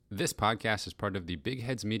This podcast is part of the Big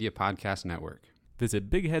Heads Media Podcast Network. Visit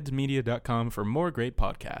bigheadsmedia.com for more great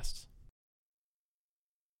podcasts.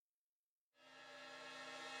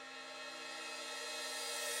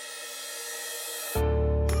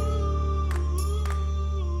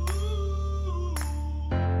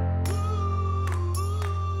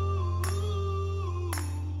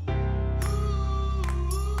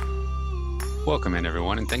 Welcome in,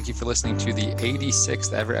 everyone, and thank you for listening to the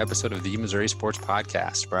 86th ever episode of the Missouri Sports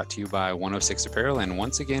Podcast, brought to you by 106 Apparel, and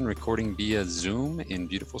once again recording via Zoom in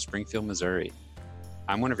beautiful Springfield, Missouri.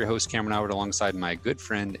 I'm one of your hosts, Cameron Howard, alongside my good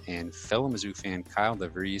friend and fellow Mizzou fan, Kyle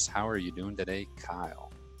DeVries. How are you doing today,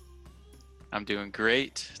 Kyle? I'm doing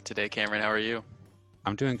great today, Cameron. How are you?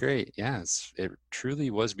 I'm doing great. Yes, it truly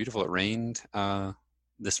was beautiful. It rained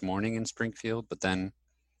this morning in Springfield, but then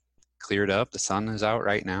cleared up. The sun is out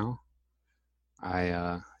right now.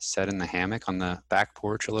 I sat in the hammock on the back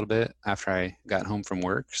porch a little bit after I got home from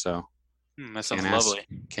work, so that sounds lovely.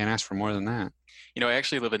 Can't ask for more than that. You know, I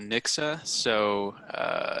actually live in Nixa, so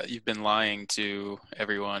you've been lying to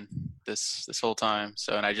everyone this whole time.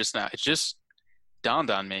 So, and it just dawned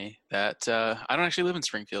on me that I don't actually live in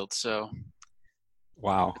Springfield. So,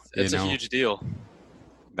 wow, it's a huge deal.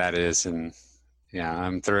 That is, and yeah,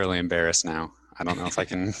 I'm thoroughly embarrassed now. I don't know if I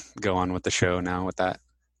can go on with the show now with that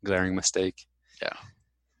glaring mistake. Yeah.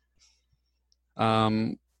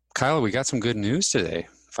 Kyle, we got some good news today.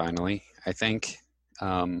 Finally, I think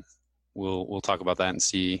we'll talk about that and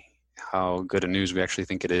see how good a news we actually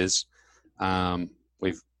think it is.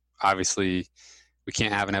 We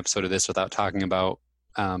can't have an episode of this without talking about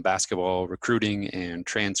basketball recruiting and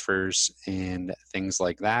transfers and things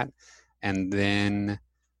like that. And then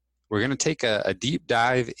we're going to take a deep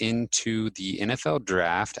dive into the NFL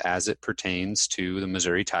draft as it pertains to the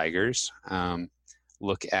Missouri Tigers.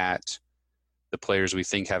 Look at the players we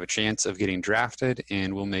think have a chance of getting drafted,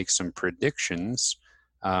 and we'll make some predictions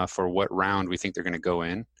for what round we think they're going to go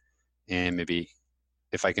in. And maybe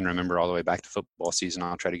if I can remember all the way back to football season,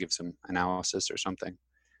 I'll try to give some analysis or something,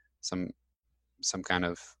 some kind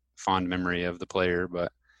of fond memory of the player.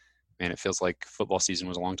 But man, it feels like football season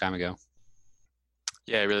was a long time ago.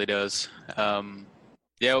 Yeah, it really does.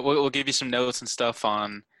 We'll give you some notes and stuff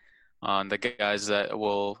on the guys that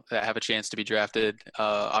have a chance to be drafted.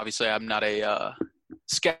 Obviously, I'm not a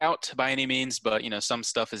scout by any means, but some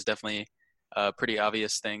stuff is definitely pretty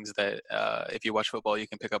obvious things that if you watch football, you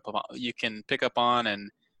can pick up on, and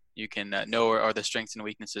you can know are the strengths and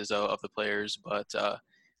weaknesses of the players. But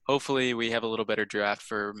hopefully, we have a little better draft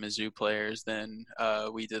for Mizzou players than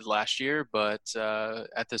we did last year. But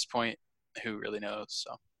at this point, who really knows?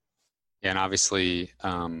 So, yeah, and obviously,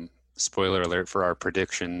 spoiler alert for our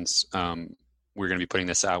predictions. We're going to be putting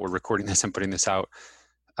this out. We're recording this and putting this out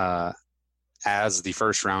as the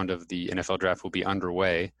first round of the NFL draft will be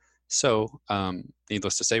underway. So,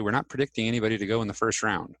 needless to say, we're not predicting anybody to go in the first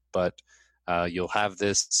round, but you'll have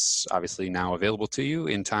this obviously now available to you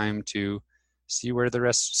in time to see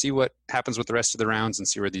what happens with the rest of the rounds and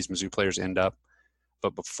see where these Mizzou players end up.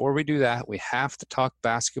 But before we do that, we have to talk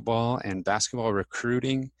basketball and basketball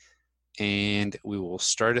recruiting. And we will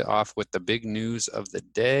start it off with the big news of the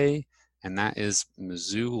day, and that is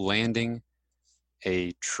Mizzou landing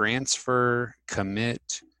a transfer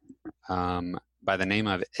commit by the name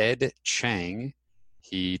of Ed Chang.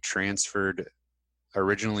 He transferred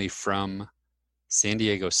originally from San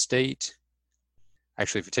Diego State.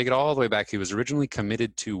 Actually, if you take it all the way back, he was originally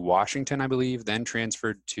committed to Washington, I believe, then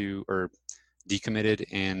decommitted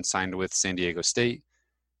and signed with San Diego State,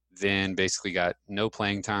 then basically got no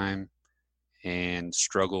playing time and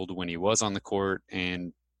struggled when he was on the court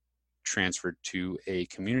and transferred to a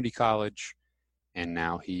community college, and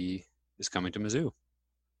now he is coming to Mizzou.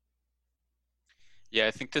 Yeah,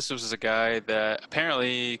 I think this was a guy that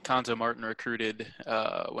apparently Conzo Martin recruited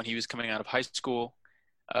when he was coming out of high school,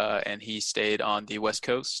 and he stayed on the West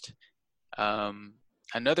Coast.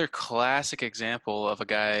 Another classic example of a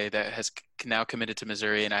guy that has now committed to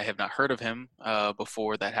Missouri, and I have not heard of him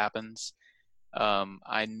before that happens.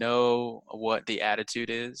 I know what the attitude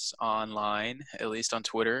is online, at least on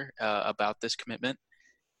Twitter, about this commitment.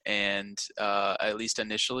 And at least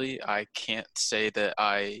initially, I can't say that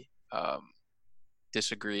I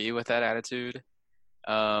disagree with that attitude.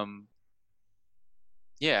 Coming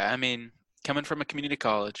from a community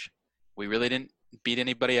college, we really didn't beat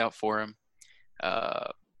anybody out for him.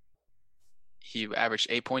 He averaged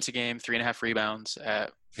 8 points a game, 3.5 rebounds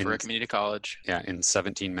for a community college. Yeah, in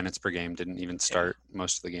 17 minutes per game. Didn't even start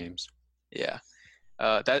most of the games. Yeah,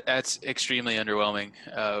 that's extremely underwhelming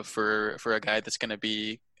for a guy that's going to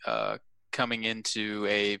be coming into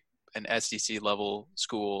a an SEC level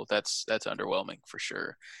school, that's underwhelming for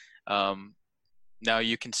sure. Now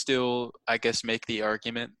you can still, I guess, make the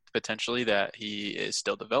argument potentially that he is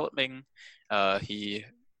still developing. He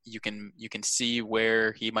you can see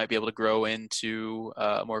where he might be able to grow into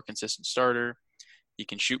a more consistent starter. He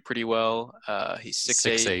can shoot pretty well. He's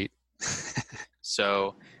 6'8", 6'8".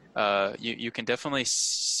 so you can definitely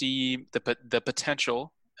see the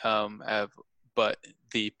potential. But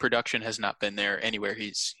the production has not been there anywhere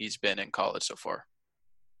he's been in college so far.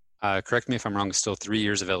 Correct me if I'm wrong, still 3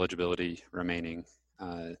 years of eligibility remaining.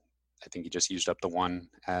 I think he just used up the one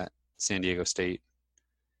at San Diego State.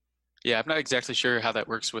 Yeah, I'm not exactly sure how that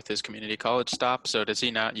works with his community college stop. So does he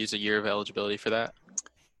not use a year of eligibility for that?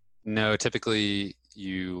 No, typically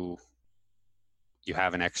you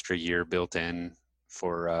have an extra year built in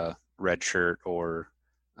for red shirt or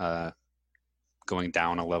going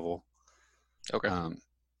down a level. Okay.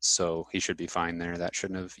 So he should be fine there. That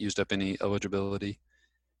shouldn't have used up any eligibility.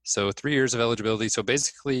 So 3 years of eligibility. So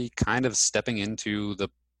basically kind of stepping into the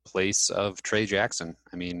place of Trey Jackson.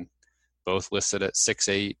 I mean, both listed at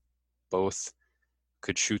 6'8", both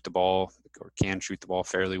could shoot the ball or can shoot the ball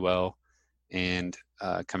fairly well, and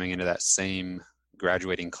coming into that same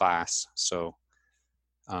graduating class. So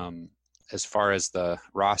as far as the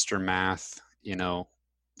roster math,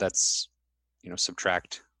 that's,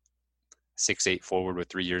 subtract 6'8" forward with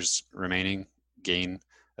 3 years remaining, gain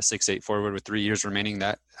a 6'8" forward with 3 years remaining.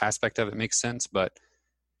 That aspect of it makes sense. But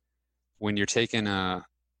when you're taking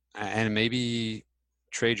and maybe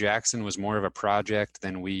Trey Jackson was more of a project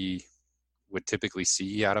than we would typically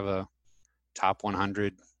see out of a top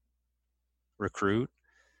 100 recruit,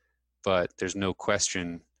 but there's no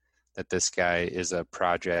question that this guy is a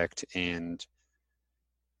project, and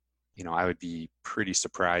I would be pretty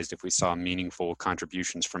surprised if we saw meaningful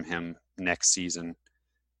contributions from him next season.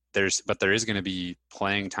 But there is going to be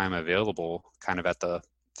playing time available kind of at the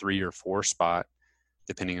 3 or 4 spot,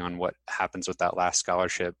 depending on what happens with that last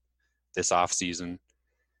scholarship this offseason.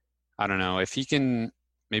 I don't know. If he can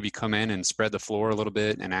maybe come in and spread the floor a little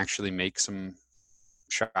bit and actually make some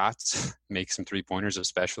shots, make some 3-pointers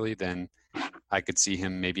especially, then I could see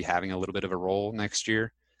him maybe having a little bit of a role next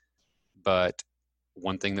year. But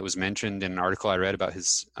one thing that was mentioned in an article I read about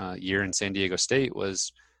his year in San Diego State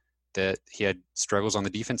was that he had struggles on the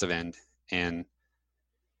defensive end. And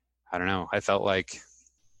I don't know, I feel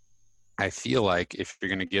like if you're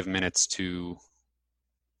going to give minutes to,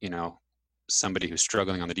 somebody who's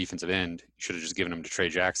struggling on the defensive end, you should have just given them to Trey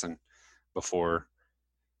Jackson before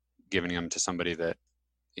giving him to somebody that,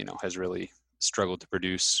 has really struggled to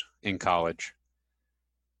produce in college.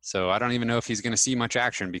 So I don't even know if he's going to see much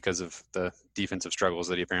action because of the defensive struggles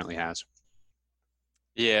that he apparently has.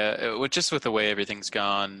 Yeah, just with the way everything's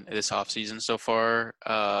gone this offseason so far,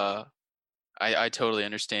 I totally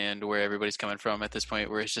understand where everybody's coming from at this point,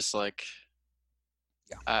 where it's just like,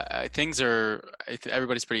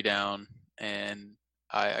 everybody's pretty down, and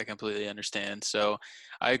I completely understand. So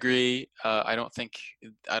I agree. I don't think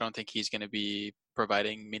he's going to be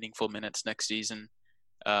providing meaningful minutes next season.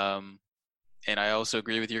 And I also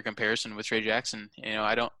agree with your comparison with Trey Jackson.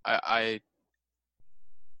 I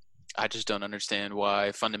just don't understand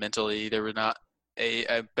why fundamentally there was not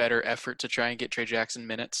a better effort to try and get Trey Jackson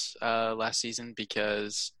minutes last season,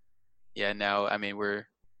 because now, I mean,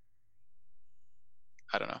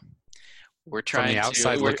 I don't know. We're From the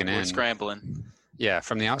outside looking in, we're scrambling. Yeah,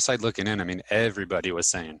 from the outside looking in, I mean, everybody was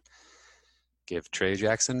saying, give Trey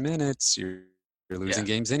Jackson minutes. You're losing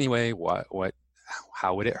games anyway.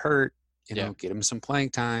 How would it hurt? Get him some playing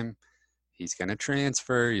time. He's going to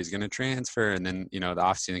transfer. And then, the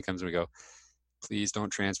offseason comes and we go, please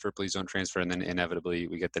don't transfer. And then inevitably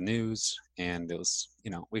we get the news, and it was,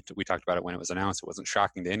 we talked about it when it was announced. It wasn't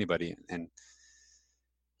shocking to anybody. And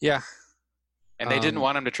yeah. And they didn't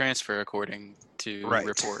want him to transfer according to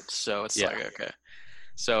reports. So it's like, okay.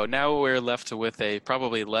 So now we're left with a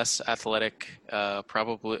probably less athletic,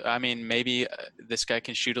 maybe this guy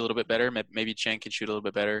can shoot a little bit better. Maybe Chang can shoot a little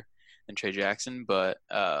bit better than Trey Jackson, but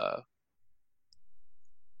I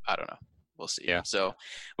don't know. We'll see. Yeah. So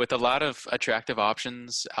with a lot of attractive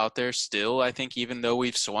options out there still, I think even though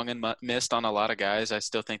we've swung and missed on a lot of guys, I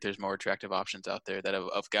still think there's more attractive options out there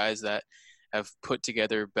of guys that have put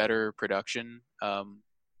together better production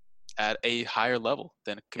at a higher level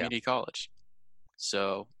than community college.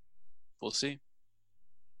 So we'll see.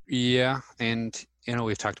 Yeah. And,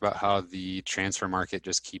 we've talked about how the transfer market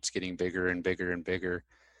just keeps getting bigger and bigger and bigger.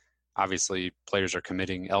 Obviously, players are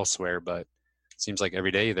committing elsewhere, but it seems like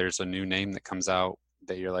every day there's a new name that comes out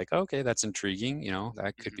that you're like, okay, that's intriguing.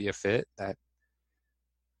 That could be a fit. That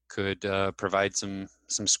could provide some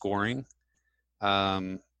scoring.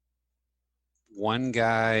 one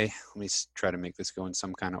guy, let me try to make this go in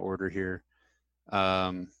some kind of order here.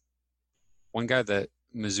 One guy that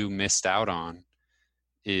Mizzou missed out on,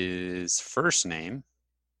 his first name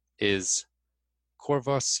is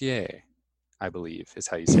Courvoisier, I believe is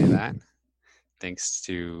how you say that. Thanks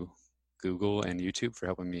to Google and YouTube for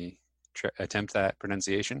helping me attempt that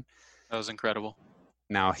pronunciation. That was incredible.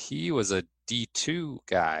 Now, he was a D2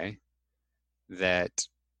 guy that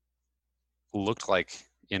looked like,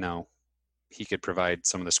 he could provide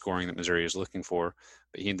some of the scoring that Missouri is looking for,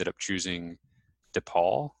 but he ended up choosing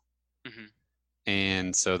DePaul. Mm-hmm.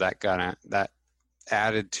 And so that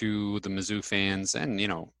added to the Mizzou fans, and,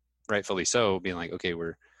 rightfully so, being like, okay,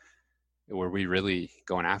 were we really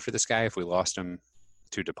going after this guy if we lost him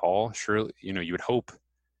to DePaul? Surely, you would hope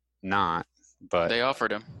not, but they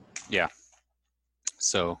offered him. Yeah.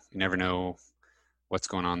 So you never know what's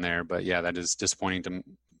going on there, but yeah, that is disappointing to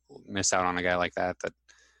miss out on a guy like that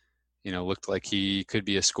looked like he could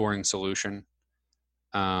be a scoring solution.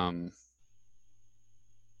 Let's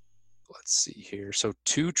see here. So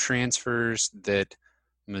 2 transfers that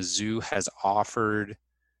Mizzou has offered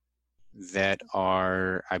that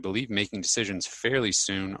are, I believe, making decisions fairly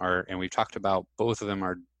soon and we've talked about both of them,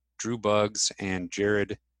 are Drew Buggs and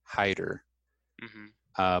Jared Hyder.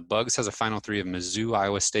 Mm-hmm. Buggs has a final 3 of Mizzou,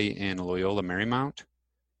 Iowa State, and Loyola Marymount.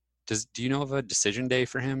 Do you know of a decision day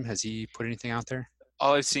for him? Has he put anything out there?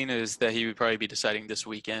 All I've seen is that he would probably be deciding this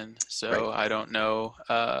weekend. So Right. I don't know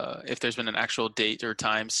if there's been an actual date or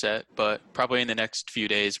time set, but probably in the next few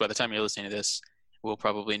days, by the time you're listening to this, we'll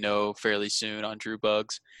probably know fairly soon on Drew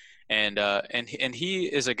Buggs. And he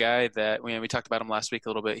is a guy that we talked about him last week a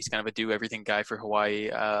little bit. He's kind of a do everything guy for Hawaii.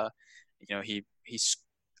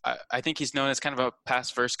 I think he's known as kind of a pass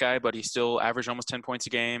first guy, but he still averaged almost 10 points a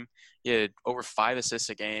game. He had over 5 assists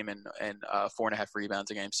a game and 4.5 rebounds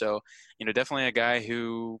a game. So, definitely a guy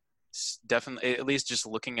who definitely, at least just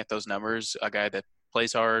looking at those numbers, a guy that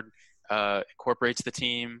plays hard, incorporates the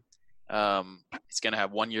team. He's going to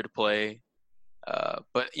have 1 year to play.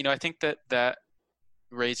 But I think that's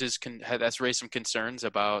raised some concerns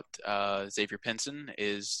about Xavier Pinson.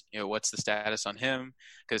 Is what's the status on him?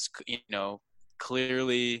 Because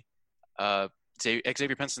clearly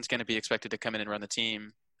Xavier Pinson's going to be expected to come in and run the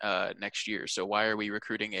team next year. So why are we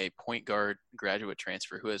recruiting a point guard graduate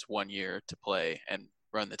transfer who has 1 year to play and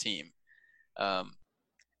run the team?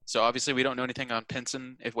 So obviously we don't know anything on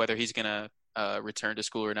Pinson, whether he's going to return to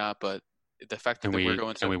school or not. But the fact that we're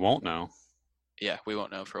going to, and we won't know. Yeah, we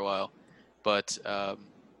won't know for a while. But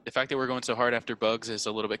the fact that we're going so hard after Buggs is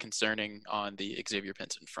a little bit concerning on the Xavier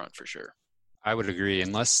Pinson front for sure. I would agree,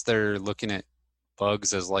 unless they're looking at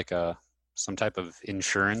Buggs as like some type of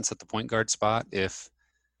insurance at the point guard spot.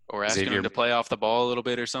 Or asking him to play off the ball a little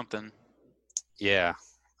bit or something. Yeah.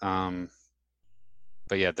 But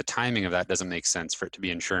yeah, the timing of that doesn't make sense for it to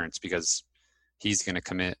be insurance, because he's going to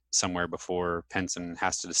commit somewhere before Pinson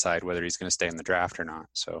has to decide whether he's going to stay in the draft or not.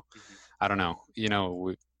 So I don't know.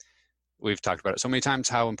 We've talked about it so many times,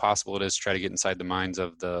 how impossible it is to try to get inside the minds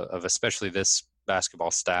of especially this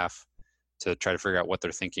basketball staff to try to figure out what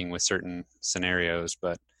they're thinking with certain scenarios.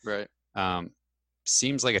 But right.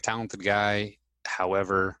 Seems like a talented guy.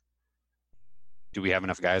 However, do we have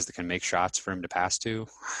enough guys that can make shots for him to pass to?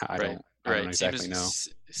 I don't exactly know.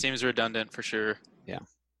 Seems redundant for sure. Yeah.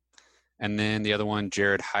 And then the other one,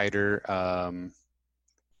 Jared Hyder, I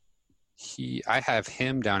have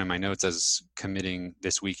him down in my notes as committing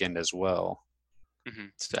this weekend as well. Mm-hmm.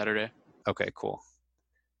 Saturday. Okay, cool.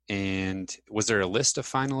 And was there a list of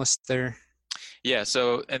finalists there? Yeah.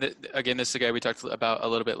 So, again, this is a guy we talked about a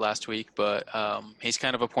little bit last week, but he's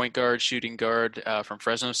kind of a point guard, shooting guard from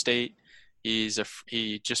Fresno State. He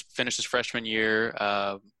just finished his freshman year,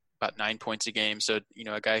 about 9 points a game. So,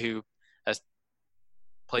 a guy who has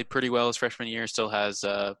played pretty well his freshman year, still has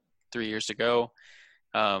 3 years to go.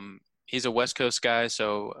 He's a West Coast guy,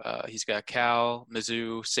 so he's got Cal,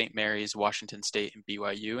 Mizzou, St. Mary's, Washington State, and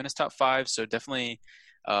BYU in his top 5. So definitely,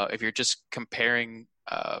 if you're just comparing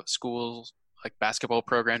schools like basketball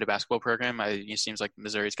program to basketball program, it seems like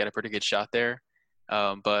Missouri's got a pretty good shot there.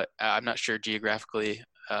 But I'm not sure geographically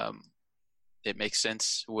it makes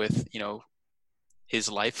sense with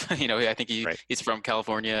his life. I think he's from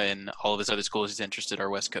California, and all of his other schools he's interested are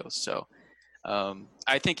West Coast. So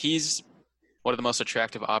I think he's one of the most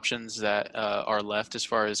attractive options that are left as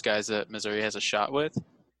far as guys that Missouri has a shot with.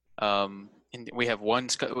 And we have one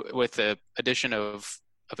with the addition of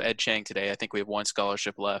Ed Chang today. I think we have one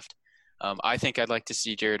scholarship left. I think I'd like to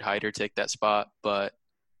see Jared Hyder take that spot, but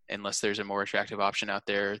unless there's a more attractive option out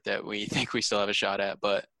there that we think we still have a shot at,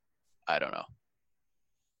 but I don't know.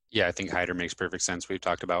 Yeah, I think Hyder makes perfect sense. We've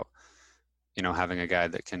talked about, having a guy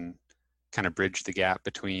that can kind of bridge the gap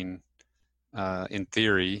between, in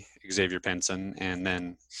theory, Xavier Pinson and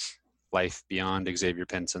then life beyond Xavier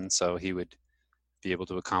Pinson. So he would be able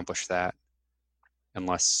to accomplish that.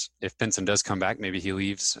 Unless if Pinson does come back, maybe he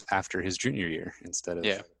leaves after his junior year instead of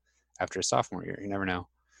after his sophomore year. You never know.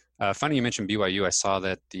 Funny you mentioned BYU. I saw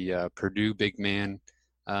that the Purdue big man,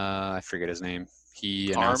 I forget his name.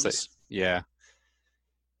 He announced that, yeah,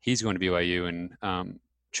 he's going to BYU and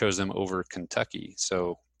chose them over Kentucky.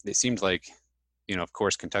 So it seemed like, of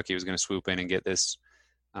course, Kentucky was going to swoop in and get this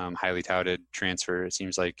highly touted transfer. It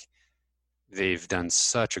seems like they've done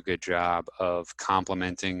such a good job of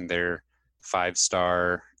complementing their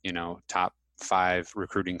 5-star, top 5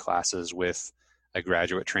 recruiting classes with a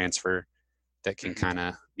graduate transfer that can kind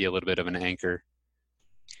of be a little bit of an anchor.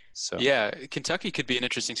 So yeah, Kentucky could be an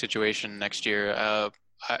interesting situation next year.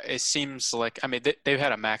 It seems like, they've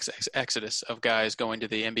had a max exodus of guys going to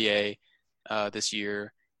the NBA this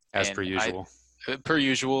year, as per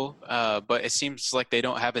usual. But it seems like they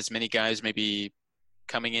don't have as many guys maybe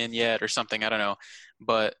coming in yet or something. I don't know,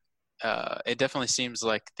 but it definitely seems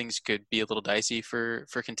like things could be a little dicey for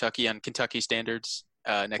Kentucky on Kentucky standards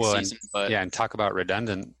next season. And talk about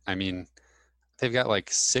redundant. I mean, they've got like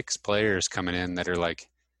 6 players coming in that are like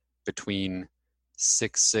between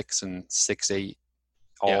 6'6" and 6'8",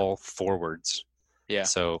 all forwards. Yeah.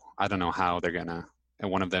 So I don't know how they're gonna,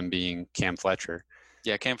 and one of them being Cam Fletcher.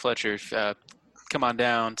 Yeah, Cam Fletcher. Come on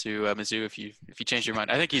down to Mizzou if you change your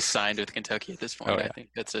mind. I think he's signed with Kentucky at this point. I think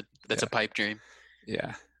that's a pipe dream.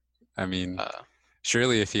 Yeah, I mean,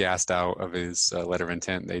 surely if he asked out of his letter of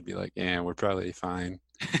intent, they'd be like, "Yeah, we're probably fine."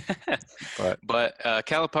 but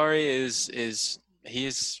Calipari is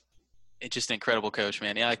just an incredible coach,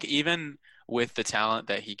 man. Yeah, like even with the talent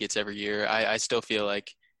that he gets every year, I still feel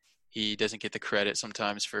like he doesn't get the credit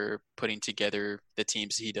sometimes for putting together the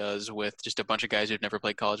teams he does with just a bunch of guys who've never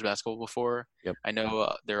played college basketball before. Yep. I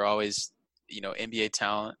know they're always, NBA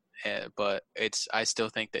talent, but I still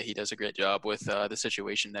think that he does a great job with the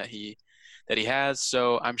situation that he has.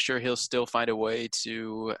 So I'm sure he'll still find a way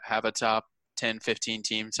to have a top 10, 15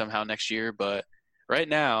 team somehow next year. But right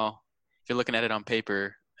now, if you're looking at it on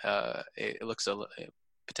paper, it looks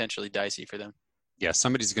potentially dicey for them. Yeah,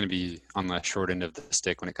 somebody's going to be on the short end of the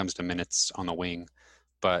stick when it comes to minutes on the wing.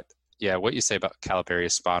 But yeah, what you say about Calipari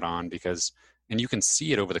is spot on because, and you can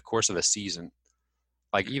see it over the course of a season.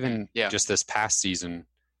 Like even just this past season,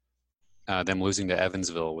 them losing to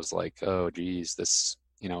Evansville was like, oh, geez, this,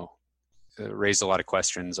 raised a lot of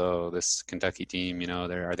questions. Oh, this Kentucky team,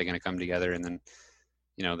 are they going to come together? And then,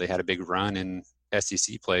 they had a big run in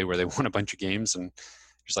SEC play where they won a bunch of games and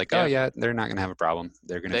just like, oh yeah, they're not going to have a problem.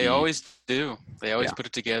 They always do. They always put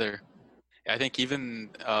it together. I think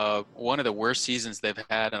even one of the worst seasons they've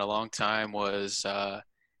had in a long time was the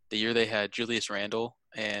year they had Julius Randle,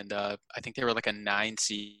 and I think they were like a 9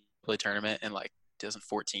 seed play tournament in like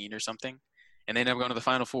 2014 or something, and they ended up going to the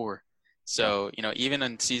Final Four. So even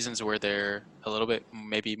in seasons where they're a little bit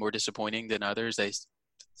maybe more disappointing than others, they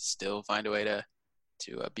still find a way to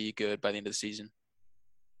be good by the end of the season.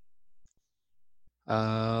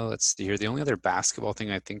 Let's see here. The only other basketball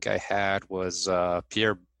thing I think I had was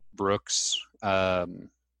Pierre Brooks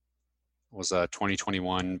was a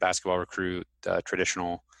 2021 basketball recruit,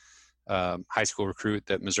 traditional high school recruit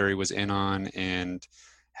that Missouri was in on and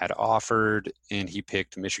had offered, and he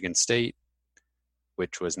picked Michigan State,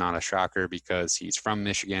 which was not a shocker because he's from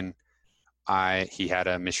Michigan. He had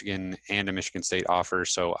a Michigan and a Michigan State offer,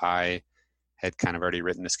 so I had kind of already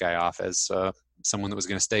written this guy off as someone that was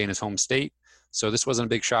going to stay in his home state. So this wasn't a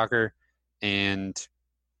big shocker. And,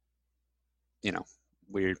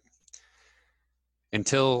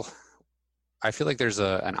 until I feel like there's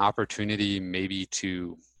an opportunity maybe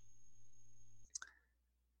to,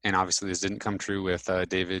 and obviously this didn't come true with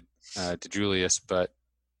David DeJulius, but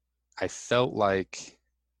I felt like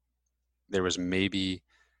there was maybe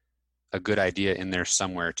a good idea in there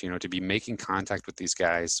somewhere to be making contact with these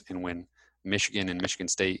guys. And when Michigan and Michigan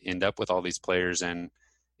State end up with all these players and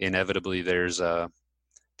inevitably there's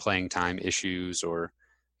playing time issues or,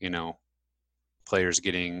 players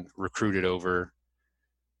getting recruited over,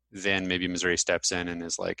 then maybe Missouri steps in and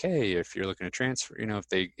is like, hey, if you're looking to transfer, if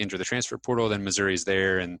they enter the transfer portal, then Missouri's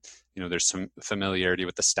there and, there's some familiarity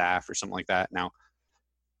with the staff or something like that. Now,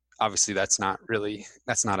 obviously that's not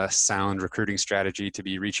a sound recruiting strategy to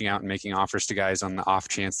be reaching out and making offers to guys on the off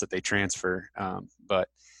chance that they transfer. But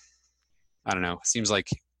I don't know. It seems like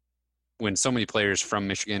when so many players from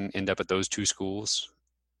Michigan end up at those 2 schools,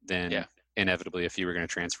 then inevitably a few are going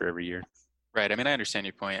to transfer every year. Right. I mean, I understand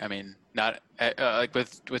your point. I mean, not like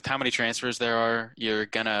with how many transfers there are, you're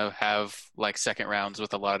gonna have like second rounds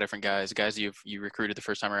with a lot of different guys you recruited the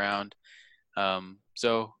first time around.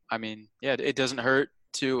 So I mean, yeah, it doesn't hurt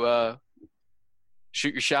to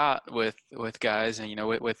shoot your shot with guys, and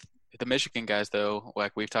with the Michigan guys though,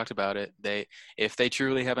 like we've talked about it, if they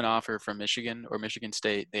truly have an offer from Michigan or Michigan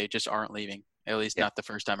State, they just aren't leaving. At least Yeah, not the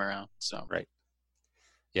first time around. So right.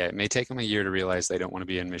 Yeah, it may take them a year to realize they don't want to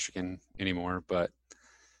be in Michigan anymore, but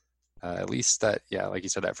at least that, yeah, like you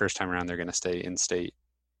said, that first time around, they're going to stay in state.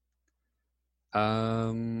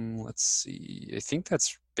 Let's see. I think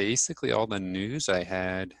that's basically all the news I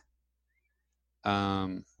had.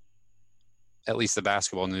 Um, at least the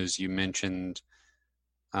basketball news you mentioned,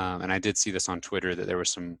 and I did see this on Twitter that there was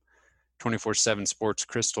some 24/7 Sports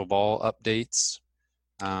crystal ball updates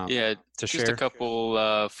yeah, to just a share.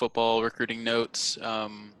 couple football recruiting notes.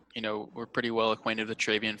 We're pretty well acquainted with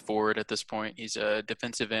Travian Ford at this point. He's a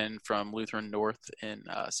defensive end from Lutheran North in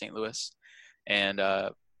St. Louis, and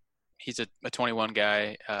he's a 21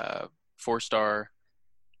 guy, 4-star.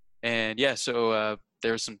 And yeah, so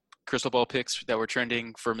there were some crystal ball picks that were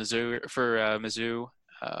trending for Mizzou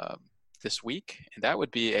this week, and that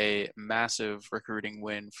would be a massive recruiting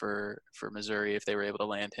win for Missouri if they were able to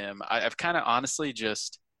land him. I've kind of honestly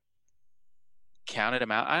just counted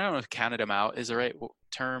him out. I don't know if counted him out is the right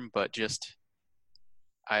term, but just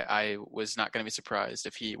I was not going to be surprised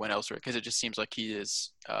if he went elsewhere, because it just seems like he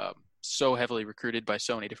is so heavily recruited by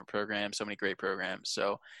so many different programs, so many great programs.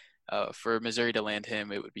 So for Missouri to land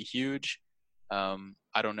him, it would be huge.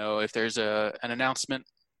 I don't know if there's an announcement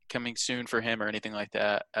coming soon for him or anything like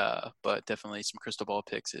that, but definitely some crystal ball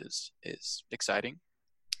picks is exciting.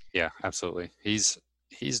 Yeah, absolutely. He's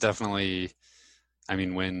definitely. I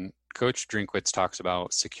mean, when Coach Drinkwitz talks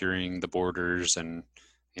about securing the borders and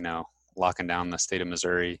locking down the state of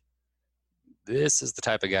Missouri, this is the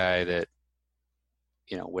type of guy that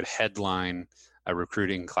would headline a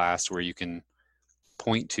recruiting class where you can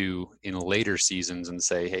point to in later seasons and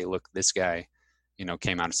say, hey, look, this guy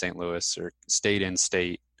came out of St. Louis or stayed in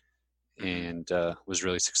state Mm-hmm. and was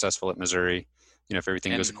really successful at Missouri, if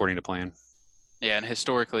everything goes And according to plan. yeah, and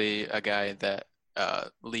historically a guy that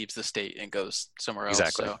leaves the state and goes somewhere else.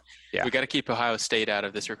 Exactly. So Yeah. we got to keep Ohio State out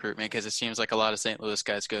of this recruitment, because it seems like a lot of St. Louis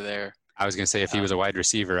guys go there. I was going to say, if he was a wide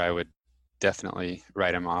receiver, I would definitely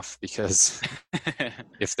write him off, because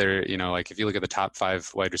if they're, like if you look at the top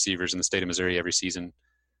 5 wide receivers in the state of Missouri every season,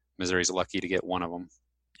 Missouri's lucky to get one of them.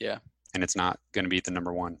 Yeah. And it's not going to be the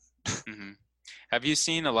number one. Mm-hmm. Have you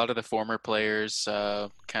seen a lot of the former players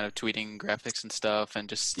kind of tweeting graphics and stuff and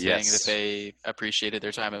just saying that Yes. they appreciated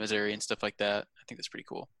their time at Missouri and stuff like that? I think that's pretty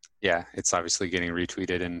cool. Yeah, it's obviously getting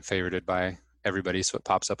retweeted and favorited by everybody, so it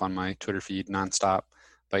pops up on my Twitter feed nonstop.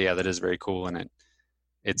 But yeah, that is very cool, and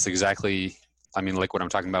it's exactly, I mean, like what I'm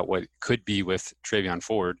talking about, what could be with Travion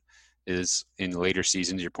Ford is in later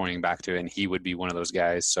seasons you're pointing back to, and he would be one of those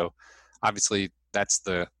guys. So obviously that's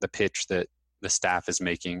the pitch that the staff is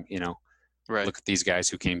making, Right. look at these guys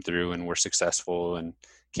who came through and were successful and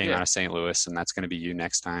came out of St. Louis, and that's going to be you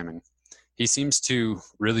next time. And he seems to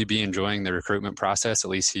really be enjoying the recruitment process.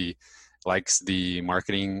 At least he likes the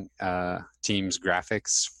marketing team's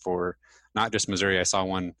graphics for not just Missouri. I saw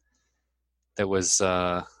one that was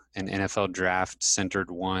an NFL draft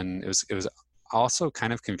centered one. It was also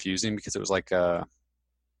kind of confusing because it was like a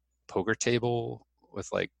poker table with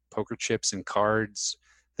like poker chips and cards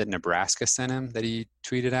that Nebraska sent him that he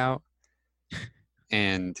tweeted out.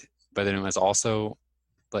 But then it was also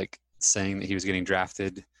like saying that he was getting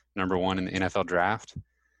drafted number 1 in the NFL draft.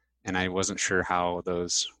 And I wasn't sure how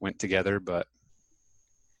those went together, but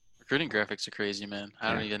Recruiting graphics are crazy, man.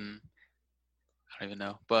 I don't even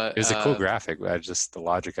know. But it was a cool graphic, but just the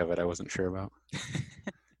logic of it, I wasn't sure about.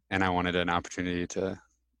 And I wanted an opportunity to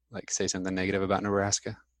like say something negative about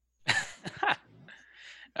Nebraska.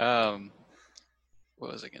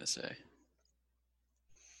 What was I gonna say?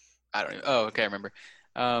 I don't even. Oh, okay, I remember.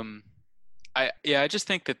 I just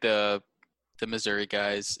think that the Missouri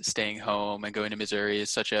guys staying home and going to Missouri is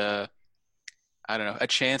such a, I don't know, a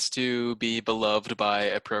chance to be beloved by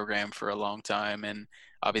a program for a long time, and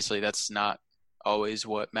obviously that's not always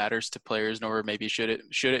what matters to players, nor maybe should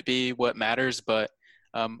it be what matters. But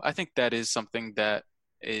I think that is something that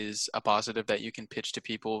is a positive that you can pitch to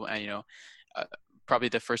people, and probably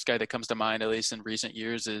the first guy that comes to mind, at least in recent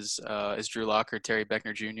years, is Drew Lock or Terry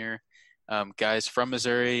Beckner Jr. Guys from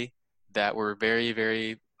Missouri that were very,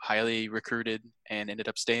 very highly recruited and ended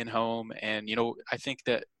up staying home. And, I think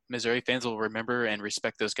that Missouri fans will remember and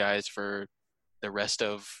respect those guys for the rest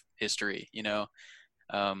of history,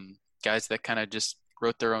 guys that kind of just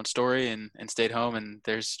wrote their own story and stayed home, and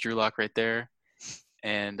there's Drew Lock right there.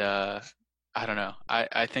 And I don't know.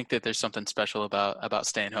 I think that there's something special about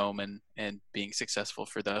staying home and being successful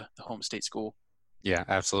for the home state school. Yeah,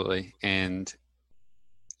 absolutely. And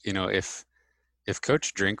if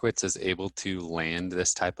Coach Drinkwitz is able to land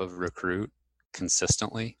this type of recruit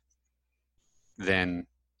consistently, then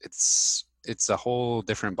it's a whole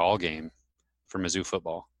different ball game for Mizzou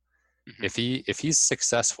football. Mm-hmm. If he's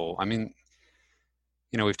successful, I mean,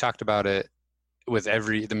 we've talked about it with the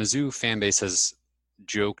Mizzou fan base has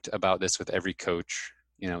joked about this with every coach,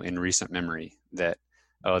 in recent memory, that,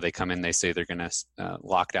 oh, they come in, they say they're going to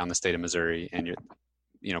lock down the state of Missouri, and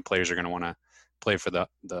players are going to want to play for the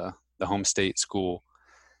home state school.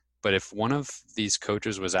 But if one of these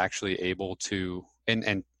coaches was actually able to,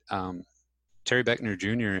 and Terry Beckner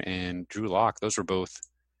Jr. and Drew Lock, those were both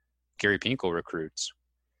Gary Pinkel recruits.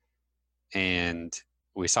 And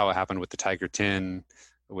we saw what happened with the Tiger 10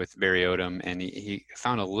 with Barry Odom, and he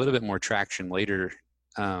found a little bit more traction later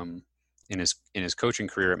in his coaching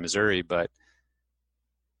career at Missouri. But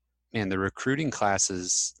man, the recruiting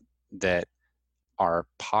classes that are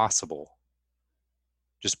possible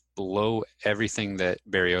just blow everything that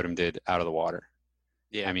Barry Odom did out of the water.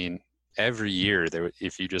 Yeah. I mean, every year,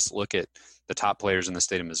 if you just look at the top players in the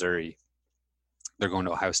state of Missouri, they're going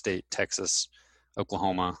to Ohio State, Texas,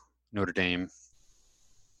 Oklahoma, Notre Dame,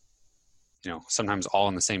 sometimes all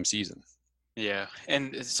in the same season. Yeah,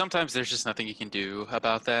 and sometimes there's just nothing you can do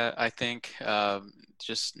about that. I think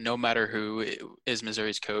just no matter who is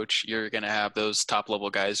Missouri's coach, you're going to have those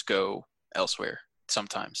top-level guys go elsewhere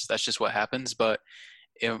sometimes. That's just what happens. But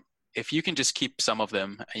if you can just keep some of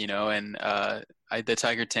them, and the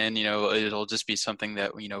Tiger 10, it'll just be something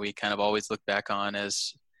that, we kind of always look back on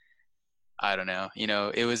as, I don't know,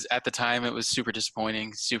 it was at the time, it was super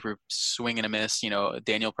disappointing, super swing and a miss,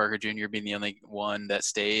 Daniel Parker Jr. being the only one that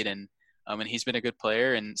stayed. And he's been a good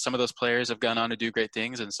player, and some of those players have gone on to do great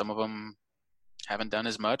things, and some of them haven't done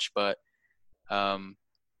as much. But,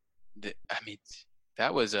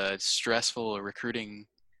 that was a stressful recruiting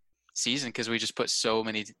season because we just put so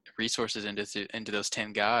many resources into those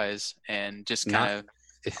 10 guys, and just kind of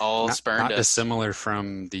all spurned us. Not dissimilar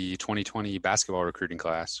from the 2020 basketball recruiting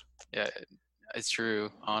class. Yeah, it's true,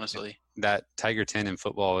 honestly. That Tiger 10 in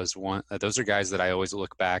football is one. Those are guys that I always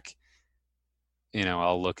look back.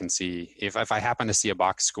 I'll look and see if I happen to see a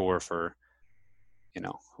box score for,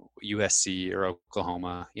 USC or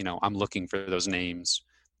Oklahoma. I'm looking for those names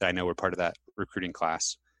that I know were part of that recruiting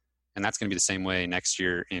class, and that's going to be the same way next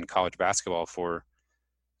year in college basketball for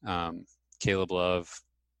Caleb Love,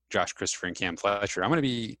 Josh Christopher, and Cam Fletcher. I'm going to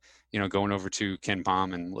be, going over to Ken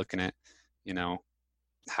Palm and looking at,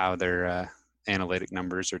 how their analytic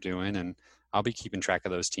numbers are doing, and I'll be keeping track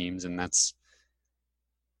of those teams, and it's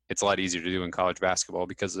a lot easier to do in college basketball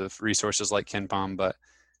because of resources like Ken Palm. But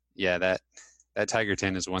yeah, that Tiger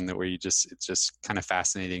 10 is one that where it's just kind of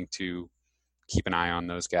fascinating to keep an eye on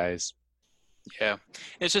those guys. Yeah,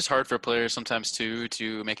 it's just hard for players sometimes too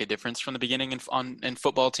to make a difference from the beginning in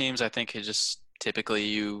football teams. I think it just typically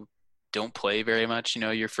you don't play very much,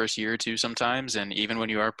 your first year or two sometimes, and even when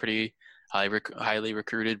you are pretty highly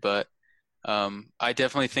recruited. But I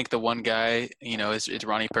definitely think the one guy, is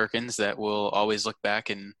Ronnie Perkins that will always look back.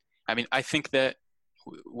 And I think that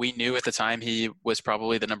we knew at the time he was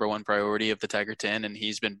probably the number one priority of the Tiger 10, and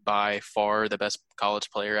he's been by far the best college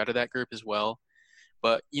player out of that group as well.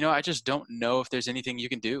 But, I just don't know if there's anything you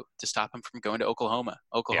can do to stop him from going to Oklahoma.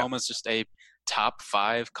 Oklahoma's just a top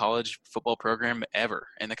 5 college football program ever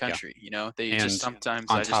in the country. They and just sometimes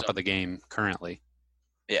on top of the game currently.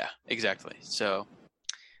 Yeah, exactly. So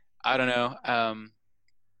I don't know.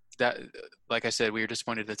 That, like I said, we were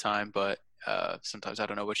disappointed at the time, but sometimes I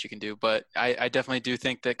don't know what you can do. But I definitely do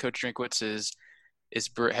think that Coach Drinkwitz has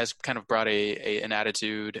kind of brought an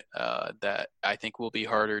attitude that I think will be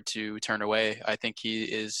harder to turn away. I think he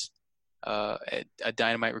is a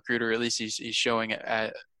dynamite recruiter, at least he's showing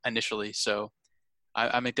it initially. So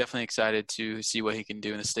I'm definitely excited to see what he can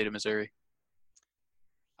do in the state of Missouri.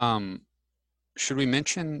 Should we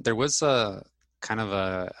mention there was a kind of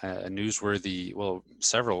a newsworthy,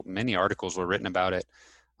 many articles were written about it.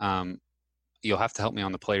 You'll have to help me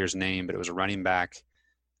on the player's name, but it was a running back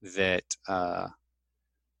that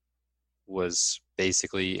was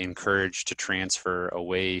basically encouraged to transfer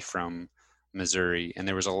away from Missouri. And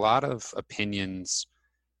there was a lot of opinions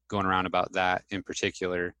going around about that in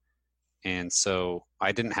particular. And so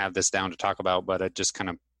I didn't have this down to talk about, but it just kind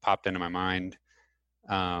of popped into my mind.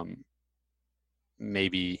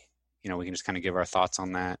 Maybe, we can just kind of give our thoughts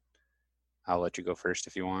on that. I'll let you go first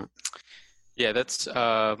if you want. Yeah, that's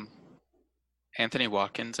Anthony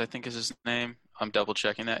Watkins, I think is his name. I'm double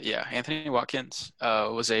checking that. Yeah, Anthony Watkins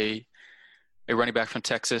was a running back from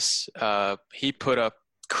Texas. He put up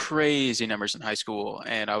crazy numbers in high school,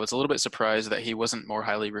 and I was a little bit surprised that he wasn't more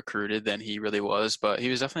highly recruited than he really was. But he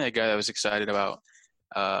was definitely a guy that I was excited about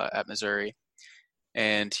at Missouri.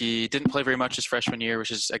 And he didn't play very much his freshman year,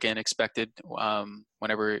 which is again expected.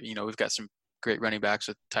 Whenever we've got some great running backs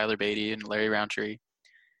with Tyler Beatty and Larry Roundtree.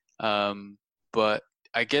 But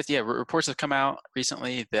I guess reports have come out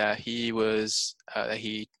recently that he was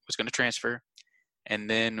going to transfer, and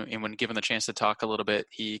then when given the chance to talk a little bit,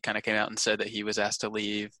 he kind of came out and said that he was asked to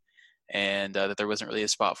leave, and that there wasn't really a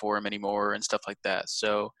spot for him anymore and stuff like that.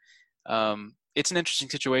 So it's an interesting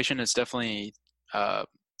situation. It's definitely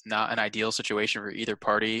not an ideal situation for either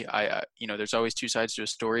party. There's always two sides to a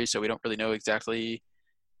story, so we don't really know exactly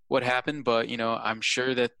what happened, but I'm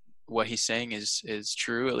sure that what he's saying is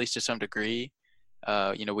true, at least to some degree.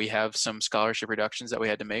 We have some scholarship reductions that we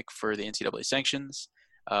had to make for the NCAA sanctions.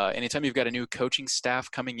 Anytime you've got a new coaching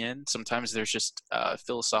staff coming in, sometimes there's just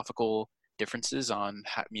philosophical differences on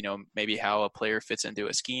how, maybe how a player fits into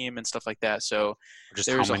a scheme and stuff like that. So Or just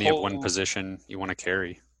how many of one position you want to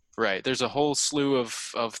carry. Right. There's a whole slew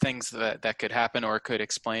of things that could happen or could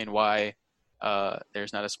explain why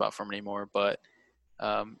there's not a spot for him anymore. But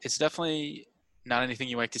it's definitely not anything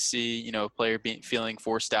you like to see, a player feeling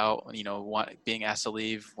forced out, being asked to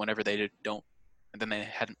leave whenever they don't, and then they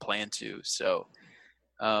hadn't planned to. So,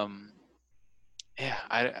 I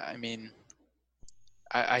mean,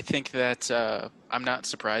 I think that I'm not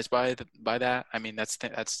surprised by that. I mean,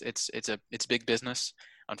 it's big business,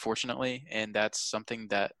 unfortunately, and that's something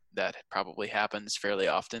that probably happens fairly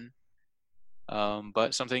often.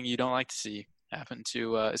 But something you don't like to see happen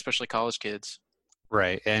to especially college kids.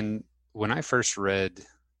 Right. And when I first read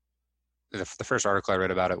the first article I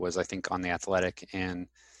read about it was, I think, on The Athletic, and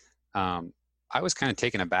I was kind of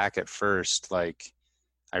taken aback at first. Like,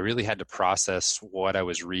 I really had to process what I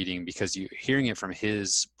was reading, because hearing it from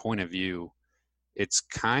his point of view, it's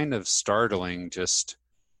kind of startling just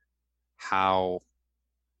how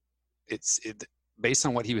based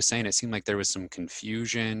on what he was saying, it seemed like there was some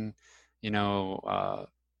confusion,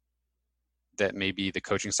 that maybe the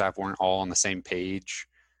coaching staff weren't all on the same page.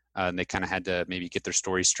 And they kind of had to maybe get their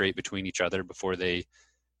story straight between each other before they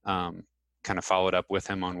kind of followed up with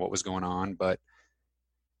him on what was going on. But,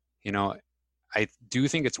 I do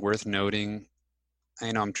think it's worth noting,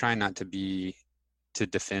 I'm trying not to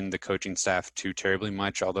defend the coaching staff too terribly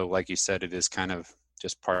much, although, like you said, it is kind of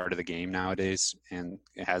just part of the game nowadays, and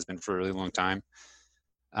it has been for a really long time.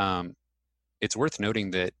 It's worth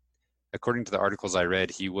noting that, according to the articles I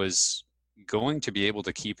read, he was going to be able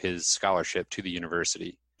to keep his scholarship to the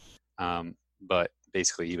university. But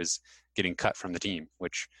basically he was getting cut from the team,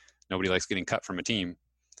 which nobody likes getting cut from a team.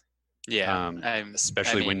 Yeah.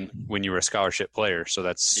 Especially when you were a scholarship player. So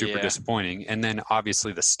that's super disappointing. And then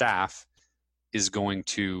obviously the staff is going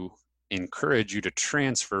to encourage you to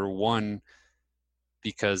transfer, one,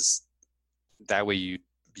 because that way you'd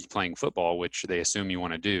be playing football, which they assume you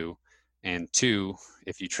want to do. And two,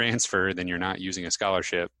 if you transfer, then you're not using a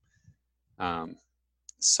scholarship.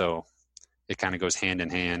 So it kind of goes hand in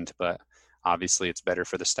hand, but obviously it's better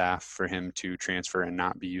for the staff for him to transfer and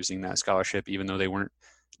not be using that scholarship, even though they weren't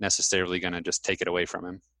necessarily going to just take it away from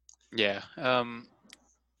him. Yeah.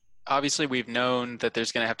 Obviously we've known that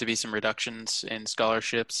there's going to have to be some reductions in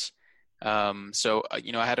scholarships. So,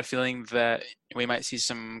 I had a feeling that we might see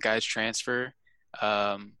some guys transfer.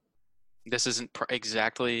 This isn't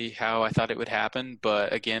exactly how I thought it would happen,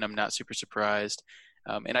 but again, I'm not super surprised.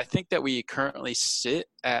 And I think that we currently sit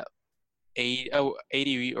at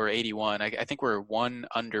 80 or 81. I think we're one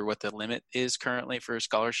under what the limit is currently for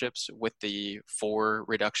scholarships, with the 4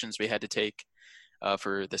 reductions we had to take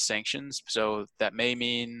for the sanctions. So that may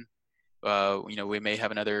mean, we may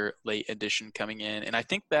have another late addition coming in. And I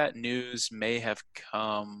think that news may have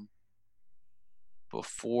come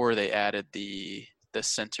before they added the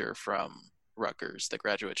center from Rutgers, the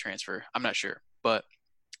graduate transfer. I'm not sure, but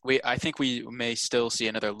I think we may still see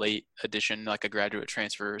another late addition, like a graduate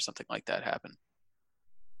transfer or something like that, happen.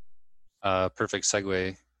 Perfect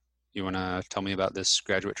segue. You want to tell me about this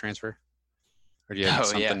graduate transfer? Or do you have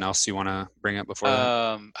something else you want to bring up before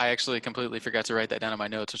that? I actually completely forgot to write that down in my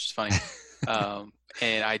notes, which is funny.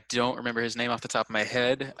 And I don't remember his name off the top of my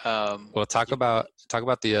head. Well, talk about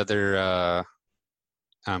the other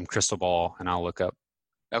crystal ball, and I'll look up.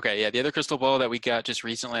 Okay, yeah, the other crystal ball that we got just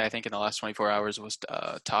recently, I think in the last 24 hours, was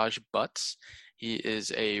Taj Butts. He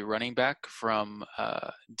is a running back from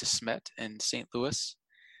DeSmet in St. Louis.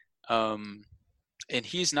 And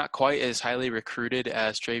he's not quite as highly recruited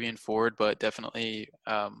as Travian Ford, but definitely,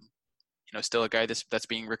 still a guy that's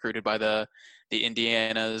being recruited by the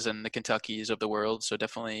Indianas and the Kentuckys of the world. So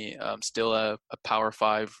definitely still a Power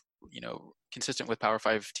Five, consistent with Power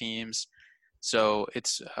Five teams. So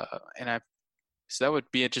it's so that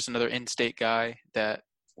would be just another in-state guy that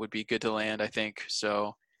would be good to land, I think.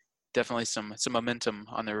 So definitely some momentum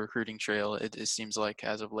on the recruiting trail. It seems like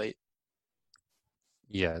as of late.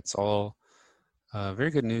 Yeah, it's all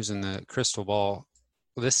very good news in the crystal ball.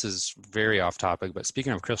 This is very off topic, but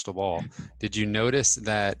speaking of crystal ball, did you notice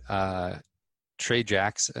that Trey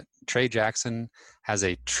Jackson has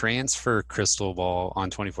a transfer crystal ball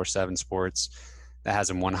on 24/7 Sports that has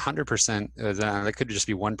him 100%. That could just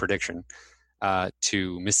be one prediction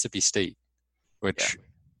to Mississippi State, which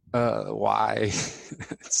why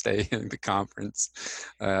stay in the conference?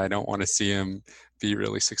 I don't want to see him be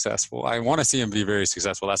really successful. I want to see him be very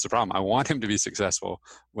successful. That's the problem. I want him to be successful,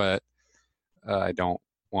 but I don't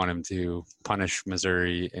want him to punish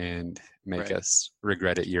Missouri and make us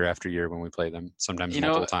regret it year after year when we play them, sometimes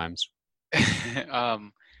multiple times.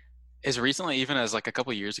 As recently, even as like a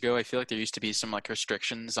couple of years ago, I feel like there used to be some like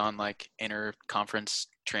restrictions on like inter-conference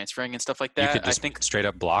transferring and stuff like that. You could just straight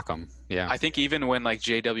up block them. Yeah. I think even when like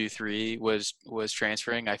JW3 was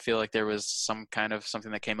transferring, I feel like there was some kind of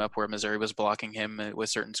something that came up where Missouri was blocking him with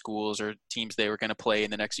certain schools or teams they were going to play in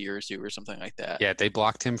the next year or two or something like that. Yeah, they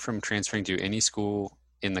blocked him from transferring to any school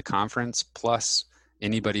in the conference, plus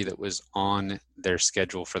anybody that was on their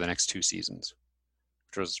schedule for the next 2 seasons,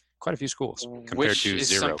 which was quite a few schools compared to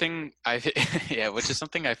zero. Which is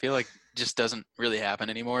something I feel like just doesn't really happen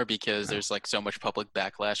anymore because there's like so much public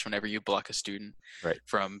backlash whenever you block a student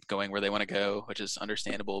from going where they want to go, which is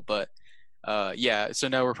understandable. But so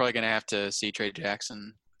now we're probably going to have to see Trey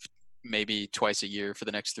Jackson maybe twice a year for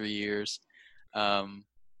the next 3 years.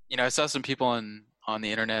 I saw some people on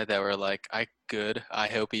the internet that were like, I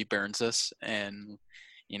hope he burns us. And,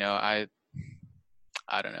 I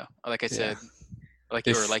don't know. Like I said, like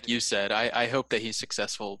you said, I hope that he's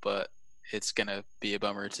successful, but it's going to be a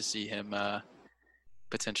bummer to see him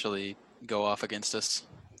potentially go off against us.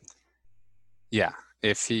 Yeah.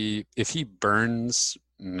 If he burns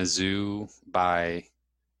Mizzou by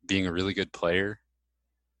being a really good player,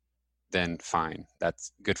 then fine.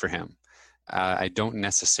 That's good for him. I don't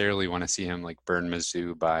necessarily want to see him like burn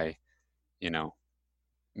Mizzou by, in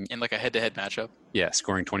like a head-to-head matchup. Yeah,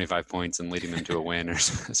 scoring 25 points and leading them to a win or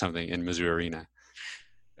something in Mizzou Arena.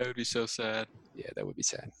 That would be so sad. Yeah, that would be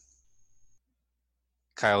sad.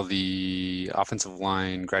 Kyle, the offensive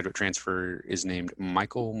line graduate transfer is named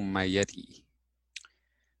Michael Maietti.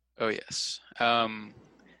 Oh, yes.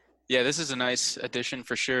 This is a nice addition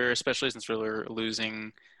for sure, especially since we're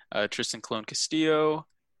losing Tristan Colon-Castillo.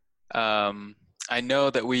 I know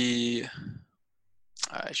that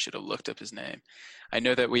I should have looked up his name. I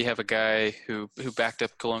know that we have a guy who backed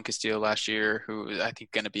up Colon-Castillo last year, who I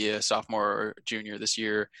think going to be a sophomore or junior this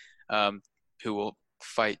year, who will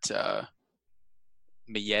fight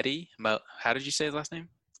Maietti. How did you say his last name?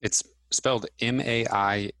 It's spelled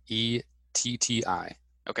Maietti.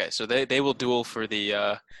 Okay, so they will duel for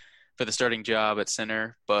the starting job at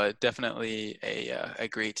center, but definitely a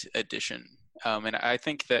great addition. And I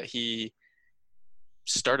think that he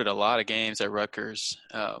started a lot of games at Rutgers.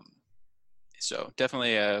 So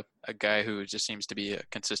definitely a guy who just seems to be a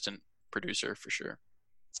consistent producer for sure.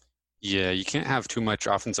 Yeah, you can't have too much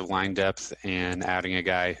offensive line depth and adding a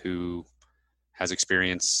guy who has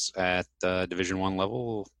experience at the Division I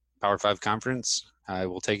level, Power 5 conference. I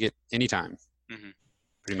will take it anytime. Mm-hmm.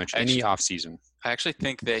 Pretty much any offseason. I actually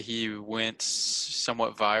think that he went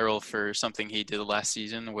somewhat viral for something he did last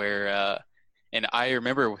season where and I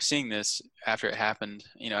remember seeing this after it happened,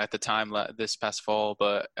 at the time this past fall,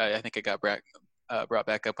 but I think it got brought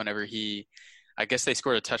back up whenever I guess they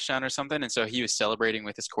scored a touchdown or something. And so he was celebrating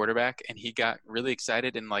with his quarterback and he got really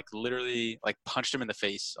excited and like literally like punched him in the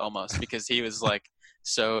face almost because he was like,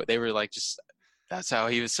 so they were like, just, that's how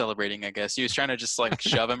he was celebrating, I guess. He was trying to just like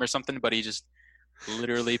shove him or something, but he just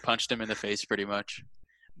literally punched him in the face pretty much.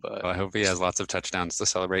 But I hope he has lots of touchdowns to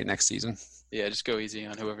celebrate next season. Yeah, just go easy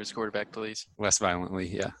on whoever's quarterback, please. Less violently,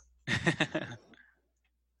 yeah.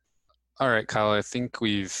 All right, Kyle, I think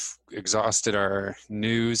we've exhausted our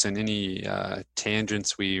news and any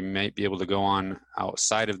tangents we might be able to go on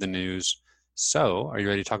outside of the news. So, are you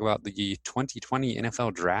ready to talk about the 2020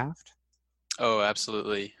 NFL Draft? Oh,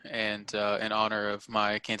 absolutely. And in honor of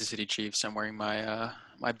my Kansas City Chiefs, I'm wearing my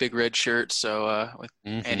my big red shirt, so with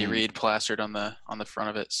Andy Reid plastered on the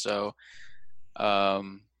front of it. So,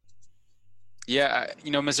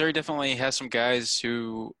 Missouri definitely has some guys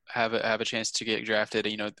who have a chance to get drafted.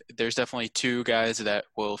 There's definitely 2 guys that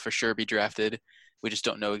will for sure be drafted. We just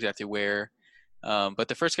don't know exactly where. But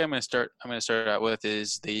the first guy I'm going to start out with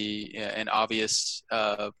is an obvious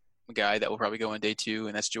guy that will probably go on day 2,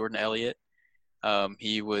 and that's Jordan Elliott.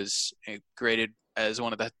 He was graded as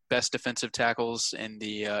one of the best defensive tackles in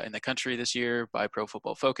the country this year by Pro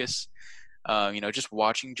Football Focus. Just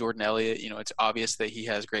watching Jordan Elliott, it's obvious that he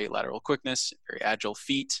has great lateral quickness, very agile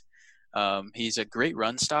feet. He's a great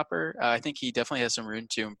run stopper. I think he definitely has some room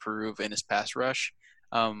to improve in his pass rush.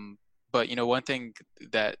 But one thing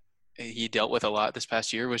that he dealt with a lot this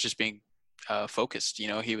past year was just being focused.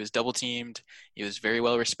 He was double teamed. He was very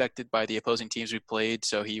well respected by the opposing teams we played.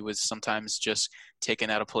 So he was sometimes just taken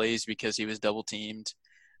out of plays because he was double teamed.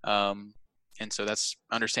 And so that's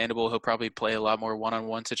understandable. He'll probably play a lot more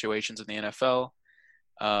one-on-one situations in the NFL.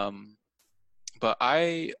 But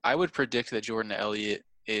I would predict that Jordan Elliott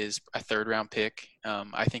is a 3rd-round pick.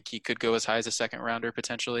 I think he could go as high as a 2nd-rounder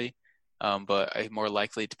potentially, but more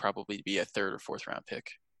likely to probably be a 3rd or 4th-round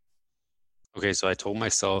pick. Okay, so I told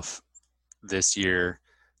myself this year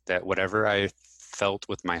that whatever I felt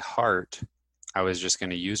with my heart, I was just going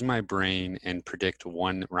to use my brain and predict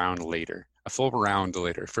 1 round later, a full round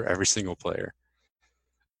later for every single player.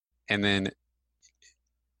 And then,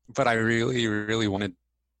 but I really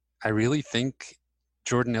think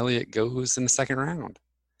Jordan Elliott goes in the 2nd round.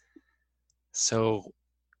 So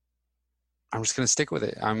I'm just going to stick with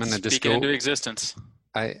it. I'm going to just go into existence.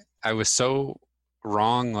 I was so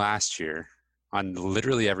wrong last year on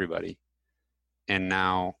literally everybody. And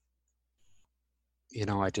now,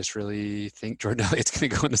 I just really think Jordan Elliott's going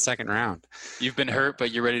to go in the 2nd round. You've been hurt,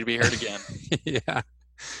 but you're ready to be hurt again. Yeah.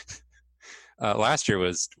 Last year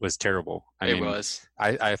was terrible. I mean,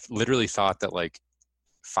 I literally thought that like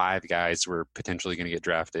 5 guys were potentially going to get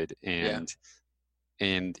drafted, and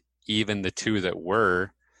even the 2 that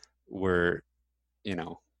were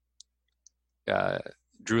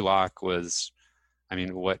Drew Lock was,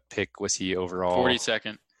 what pick was he overall?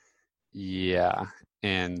 42nd. Yeah.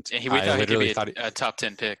 And we thought he could be a top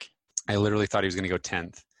 10 pick. I literally thought he was going to go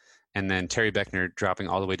 10th. And then Terry Beckner dropping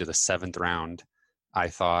all the way to the 7th round. I'm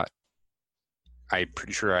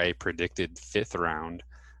pretty sure I predicted 5th round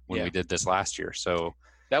when we did this last year. So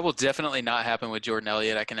that will definitely not happen with Jordan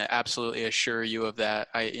Elliott. I can absolutely assure you of that.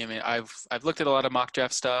 I've looked at a lot of mock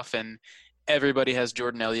draft stuff, and everybody has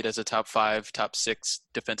Jordan Elliott as a top 5, top 6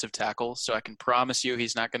 defensive tackle. So I can promise you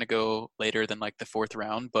he's not going to go later than like the 4th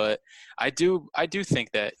round. But I do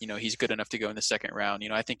think that, he's good enough to go in the 2nd round.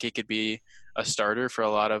 I think he could be a starter for a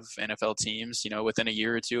lot of NFL teams, within a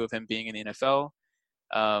year or 2 of him being in the NFL.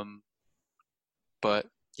 But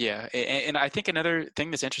yeah, and I think another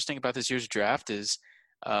thing that's interesting about this year's draft is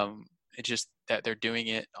it's just that they're doing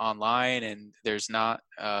it online, and there's not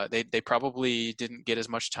they probably didn't get as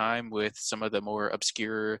much time with some of the more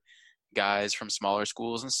obscure guys from smaller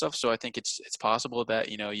schools and stuff. So I think it's possible that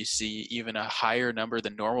you see even a higher number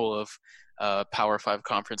than normal of Power 5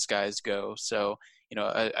 conference guys go. So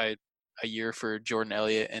a year for Jordan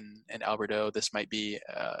Elliott and Alberto, this might be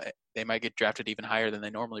they might get drafted even higher than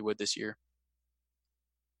they normally would this year.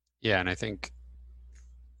 Yeah, and I think,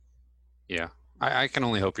 I can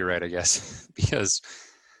only hope you're right, I guess, because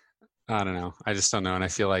I don't know. I just don't know, and I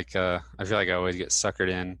feel like I always get suckered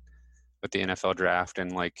in with the NFL draft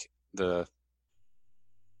and like with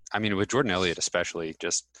Jordan Elliott especially,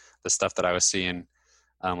 just the stuff that I was seeing,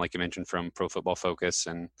 like you mentioned from Pro Football Focus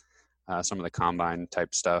and some of the combine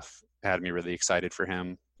type stuff had me really excited for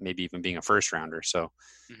him, maybe even being a 1st rounder. So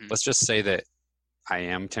let's just say that I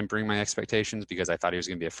am tempering my expectations because I thought he was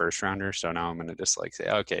going to be a 1st rounder. So now I'm going to just say,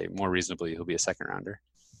 okay, more reasonably, he'll be a 2nd rounder.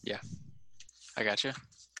 Yeah, I gotcha.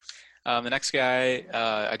 The next guy,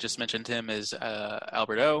 I just mentioned him, is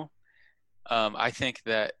Alberto. I think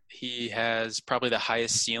that he has probably the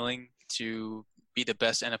highest ceiling to be the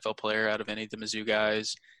best NFL player out of any of the Mizzou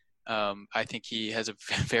guys. I think he has a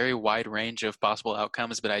very wide range of possible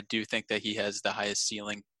outcomes, but I do think that he has the highest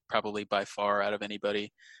ceiling probably by far out of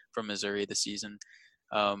anybody from Missouri this season.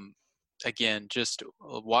 Again, just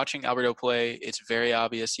watching Alberto play, it's very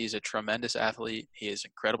obvious he's a tremendous athlete. He has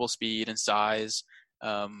incredible speed and size.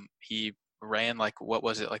 He ran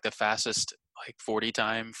the fastest 40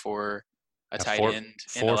 time for a tight end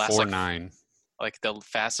in the last 4.49. The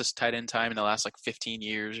fastest tight end time in the last 15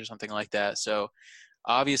 years or something like that. So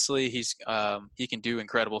obviously he can do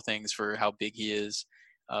incredible things for how big he is.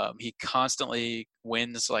 He constantly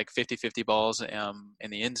wins 50-50 balls in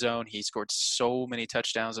the end zone. He scored so many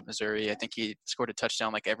touchdowns at Missouri. I think he scored a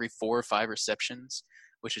touchdown every 4 or 5 receptions,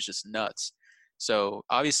 which is just nuts. So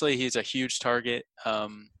obviously he's a huge target.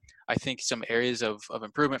 I think some areas of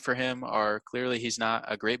improvement for him are clearly he's not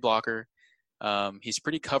a great blocker. He's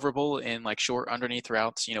pretty coverable in short underneath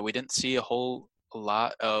routes. We didn't see a whole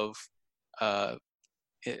lot of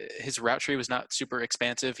his route tree was not super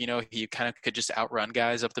expansive. He kind of could just outrun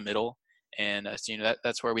guys up the middle. And,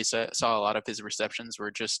 that's where we saw a lot of his receptions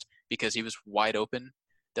were just because he was wide open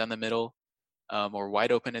down the middle, or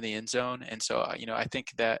wide open in the end zone. And so, I think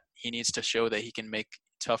that he needs to show that he can make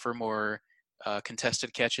tougher, more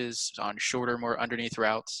contested catches on shorter, more underneath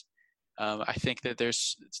routes. I think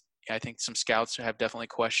some scouts have definitely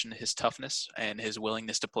questioned his toughness and his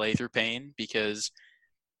willingness to play through pain because,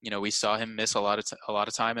 we saw him miss a lot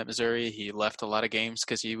of time at Missouri. He left a lot of games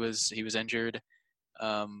because he was injured.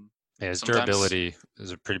 His durability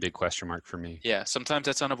is a pretty big question mark for me. Yeah, sometimes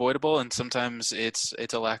that's unavoidable, and sometimes it's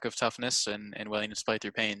a lack of toughness and willingness to play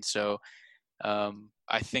through pain. So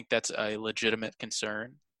I think that's a legitimate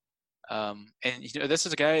concern. And this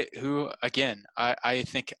is a guy who, again, I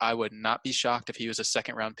think I would not be shocked if he was a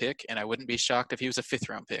second-round pick, and I wouldn't be shocked if he was a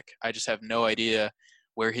fifth-round pick. I just have no idea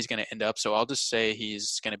where he's going to end up, so I'll just say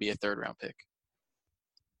he's going to be a third-round pick.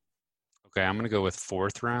 Okay, I'm going to go with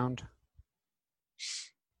fourth round.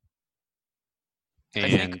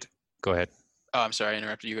 And go ahead. Oh, I'm sorry, I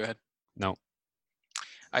interrupted you. Go ahead. No.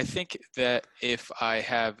 I think that if I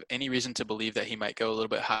have any reason to believe that he might go a little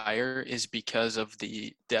bit higher is because of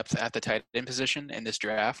the depth at the tight end position in this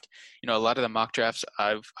draft. A lot of the mock drafts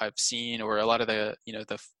I've seen, or a lot of the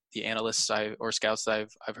the analysts or scouts that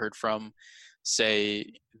I've heard from,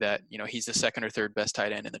 say that he's the second or third best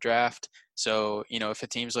tight end in the draft. So if a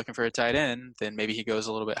team's looking for a tight end, then maybe he goes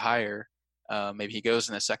a little bit higher. Maybe he goes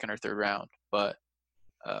in the second or third round. But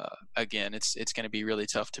again, it's going to be really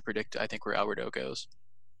tough to predict, I think, where Alberto goes.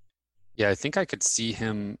 Yeah, I think I could see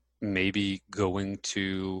him maybe going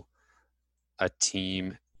to a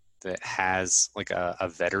team that has like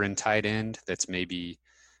a veteran tight end that's maybe,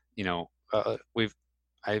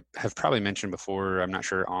 I have probably mentioned before, I'm not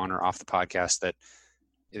sure on or off the podcast, that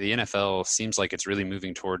the NFL seems like it's really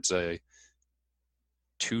moving towards a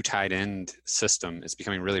two tight end system. It's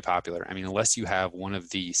becoming really popular. I mean, unless you have one of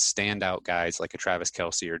the standout guys like a Travis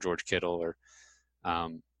Kelce or George Kittle or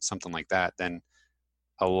something like that, then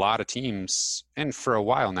a lot of teams, and for a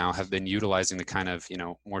while now, have been utilizing the kind of,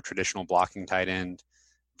 more traditional blocking tight end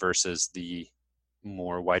versus the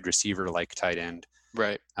more wide receiver like tight end.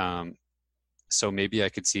 Right. So maybe I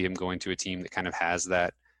could see him going to a team that kind of has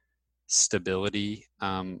that stability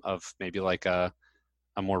of maybe like a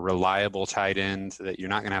more reliable tight end that you're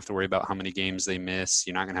not going to have to worry about how many games they miss.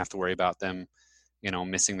 You're not going to have to worry about them,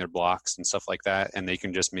 missing their blocks and stuff like that. And they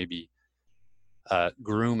can just maybe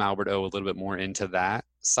groom Alberto a little bit more into that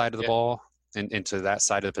side of the ball and into that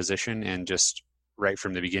side of the position, and just right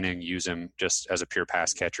from the beginning use him just as a pure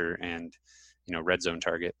pass catcher and, red zone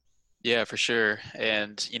target. Yeah, for sure.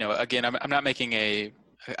 And, again, I'm not making a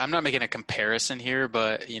comparison here,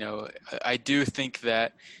 but, I do think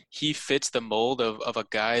that he fits the mold of a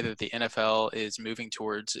guy that the NFL is moving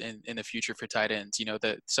towards in the future for tight ends.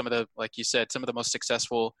 That some of the, like you said, some of the most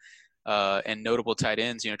successful and notable tight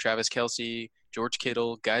ends, Travis Kelce, George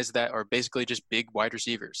Kittle, guys that are basically just big wide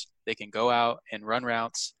receivers. They can go out and run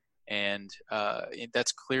routes, and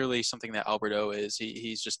that's clearly something that Alberto is.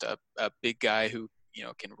 He's just a big guy who,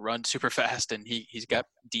 can run super fast, and he's got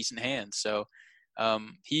decent hands. So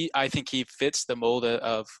I think he fits the mold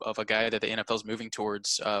of a guy that the NFL is moving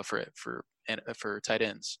towards for tight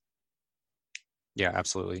ends. Yeah,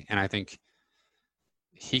 absolutely. And I think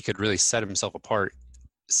he could really set himself apart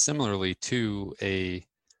similarly to a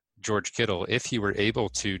George Kittle if he were able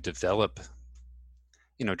to develop.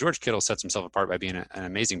 George Kittle sets himself apart by being an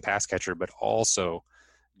amazing pass catcher, but also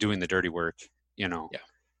doing the dirty work,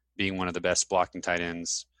 being one of the best blocking tight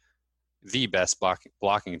ends, the best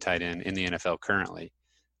blocking tight end in the NFL currently,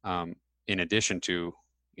 in addition to,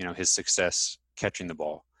 his success catching the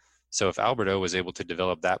ball. So if Alberto was able to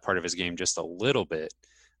develop that part of his game just a little bit,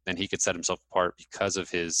 then he could set himself apart because of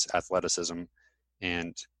his athleticism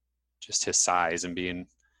and just his size and being,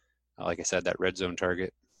 like I said, that red zone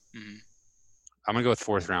target. Mm-hmm. I'm going to go with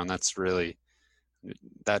fourth round. That's really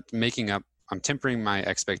that making up. I'm tempering my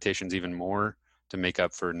expectations even more to make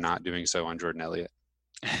up for not doing so on Jordan Elliott.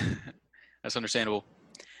 That's understandable.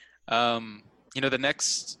 The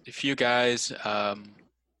next few guys,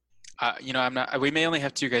 we may only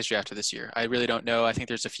have two guys drafted this year. I really don't know. I think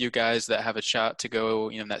there's a few guys that have a shot to go,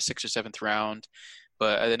 in that 6th or 7th round.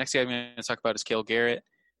 But the next guy I'm going to talk about is Cale Garrett.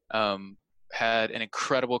 Had an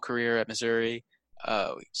incredible career at Missouri.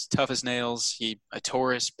 He's tough as nails. He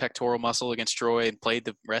tore his pectoral muscle against Troy and played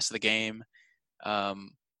the rest of the game.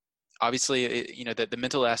 Obviously, the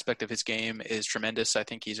mental aspect of his game is tremendous. I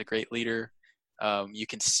think he's a great leader. You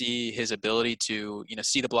can see his ability to,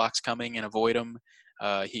 see the blocks coming and avoid them.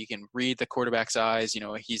 He can read the quarterback's eyes.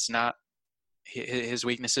 He's not his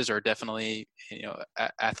weaknesses are definitely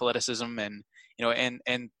athleticism and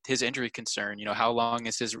and his injury concern. How long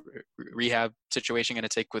is his rehab situation going to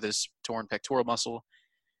take with his torn pectoral muscle?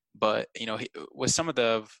 But with some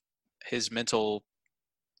of his mental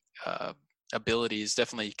uh, abilities,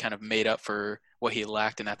 definitely kind of made up for what he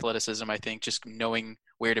lacked in athleticism. I think just knowing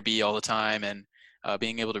where to be all the time and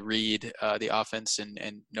being able to read the offense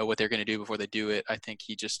and know what they're going to do before they do it. I think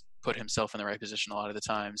he just put himself in the right position a lot of the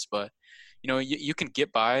times. But you can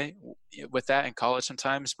get by with that in college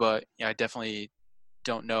sometimes. But I definitely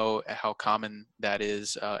don't know how common that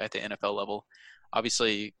is at the NFL level.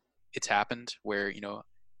 Obviously, it's happened where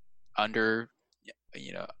under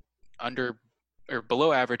you know under or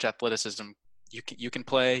below average athleticism you can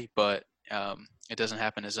play, but it doesn't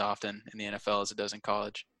happen as often in the NFL as it does in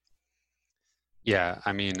college. Yeah,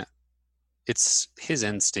 I mean, it's his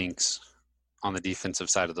instincts on the defensive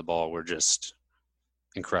side of the ball were just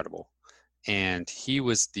incredible. And he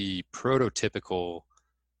was the prototypical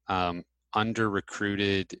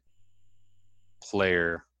under-recruited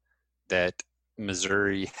player that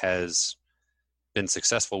Missouri has been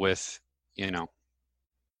successful with,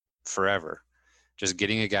 forever. Just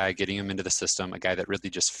getting a guy, getting him into the system, a guy that really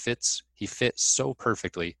just fits. He fits so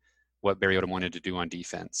perfectly what Barry Odom wanted to do on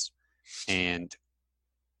defense. And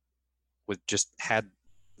with just had,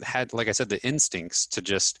 like I said, the instincts to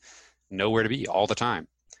just know where to be all the time.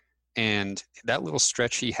 And that little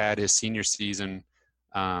stretch he had his senior season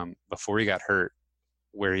before he got hurt,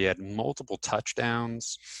 where he had multiple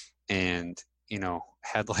touchdowns and,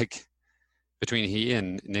 had like between he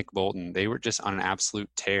and Nick Bolton, they were just on an absolute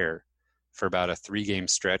tear for about a 3-game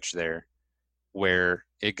stretch there where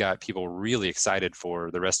it got people really excited for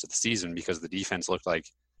the rest of the season because the defense looked like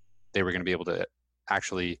they were going to be able to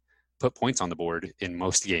actually put points on the board in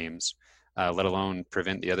most games, let alone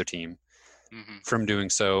prevent the other team from doing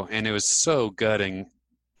so. And it was so gutting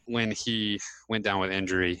when he went down with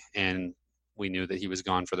injury and we knew that he was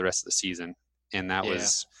gone for the rest of the season. And that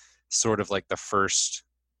was sort of like the first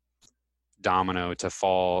domino to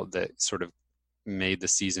fall that sort of made the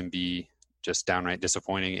season be just downright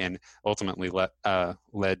disappointing and ultimately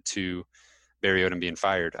led to Barry Odom being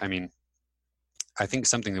fired. I mean, I think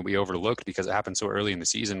something that we overlooked because it happened so early in the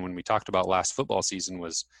season when we talked about last football season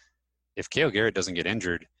was if Cale Garrett doesn't get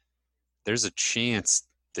injured, there's a chance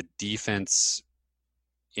the defense,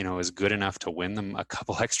 is good enough to win them a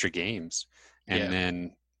couple extra games. And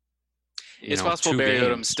then, it's possible Barry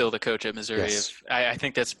Odom's still the coach at Missouri. Yes. I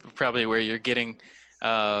think that's probably where you're getting.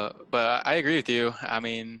 But I agree with you. I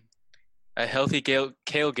mean, a healthy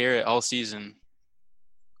Cale Garrett all season,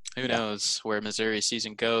 who knows where Missouri's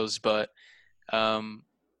season goes. But,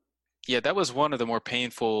 that was one of the more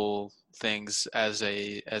painful things as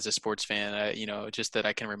a sports fan. Just that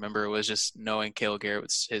I can remember was just knowing Cale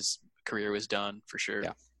Garrett his career was done for sure.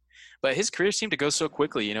 Yeah. But his career seemed to go so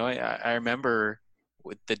quickly. I remember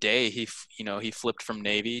with the day he flipped from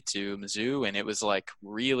Navy to Mizzou, and it was like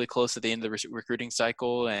really close to the end of the recruiting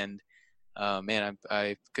cycle. And man,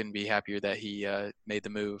 I couldn't be happier that he made the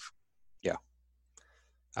move. Yeah.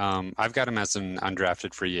 I've got him as an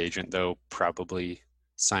undrafted free agent, though, probably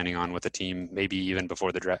signing on with the team, maybe even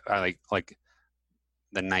before the draft, like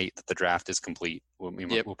the night that the draft is complete.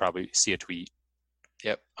 We'll probably see a tweet.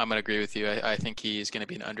 Yep, I'm going to agree with you. I think he's going to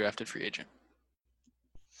be an undrafted free agent.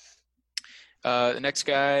 The next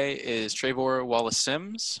guy is Trevor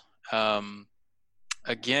Wallace-Sims.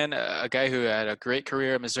 Again, a guy who had a great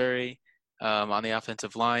career at Missouri on the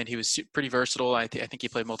offensive line. He was pretty versatile. I think he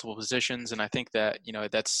played multiple positions, and I think that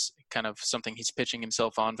that's kind of something he's pitching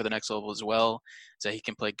himself on for the next level as well, is that he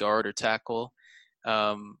can play guard or tackle.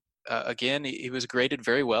 Again, he was graded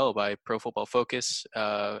very well by Pro Football Focus,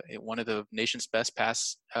 one of the nation's best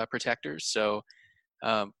pass protectors. So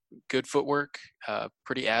good footwork,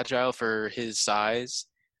 pretty agile for his size.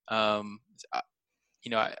 I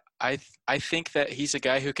think that he's a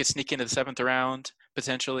guy who could sneak into the 7th round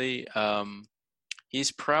potentially.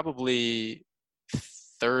 He's probably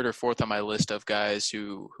 3rd or 4th on my list of guys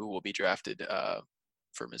who will be drafted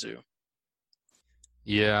for Mizzou.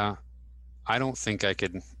 Yeah, I don't think I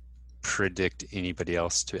could predict anybody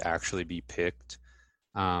else to actually be picked.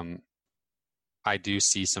 I do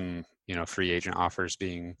see some, free agent offers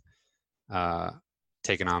being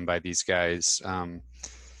taken on by these guys.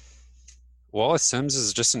 Wallace-Sims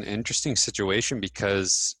is just an interesting situation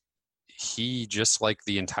because he, just like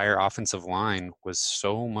the entire offensive line, was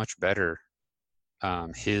so much better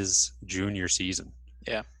his junior season.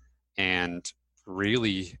 Yeah. And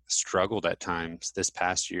really struggled at times this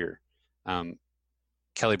past year.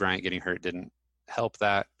 Kelly Bryant getting hurt didn't help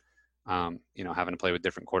that. Having to play with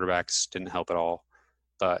different quarterbacks didn't help at all.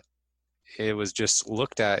 But it was just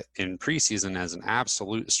looked at in preseason as an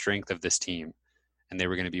absolute strength of this team. And they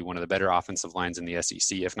were going to be one of the better offensive lines in the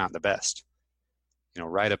SEC, if not the best,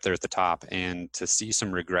 right up there at the top. And to see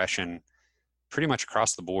some regression pretty much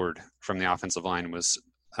across the board from the offensive line was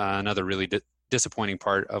another really disappointing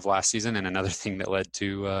part of last season, and another thing that led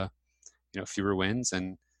to fewer wins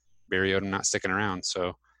and Barry Odom not sticking around.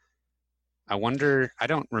 So I wonder, I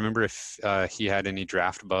don't remember if he had any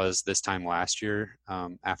draft buzz this time last year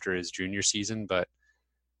after his junior season, but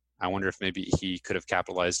I wonder if maybe he could have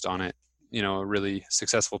capitalized on it, a really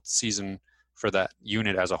successful season for that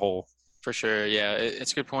unit as a whole. For sure, yeah,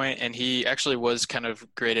 it's a good point. And he actually was kind of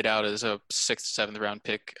graded out as a 6th, 7th round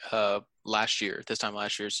pick this time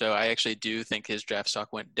last year. So I actually do think his draft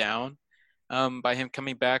stock went down by him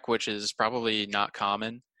coming back, which is probably not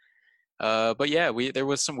common. But yeah, there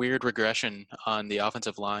was some weird regression on the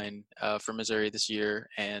offensive line for Missouri this year,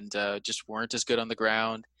 and just weren't as good on the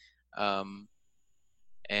ground.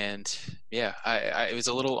 And yeah, it was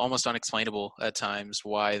a little almost unexplainable at times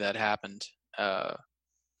why that happened.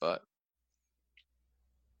 But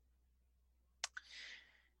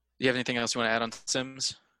do you have anything else you want to add on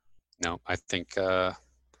Sims? No, I think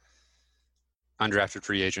undrafted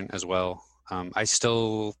free agent as well. I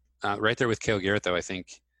still right there with Cale Garrett, though. I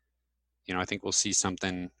think we'll see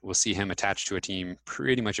something. We'll see him attached to a team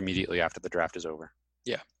pretty much immediately after the draft is over.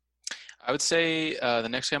 Yeah, I would say the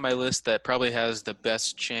next guy on my list that probably has the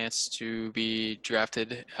best chance to be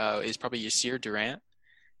drafted is probably Yasir Durant,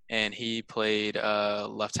 and he played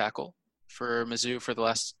left tackle for Mizzou for the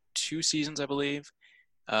last 2 seasons, I believe.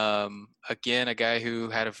 Again, a guy who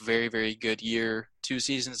had a very, very good year 2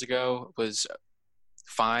 seasons ago, was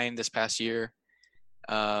fine this past year.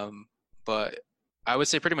 But I would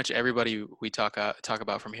say pretty much everybody we talk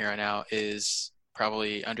about from here on out is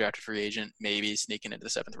probably undrafted free agent, maybe sneaking into the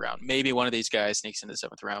 7th round. Maybe one of these guys sneaks into the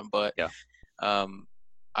 7th round, but yeah.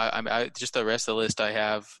 I just the rest of the list I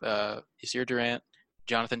have Yasir Durant,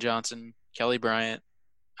 Jonathan Johnson, Kelly Bryant,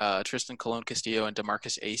 Tristan Colon Castillo, and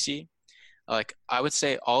DeMarcus Acey. Like, I would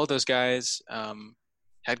say all of those guys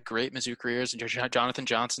had great Mizzou careers. And Jonathan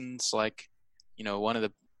Johnson's one of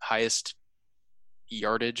the highest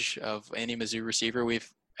yardage of any Mizzou receiver we've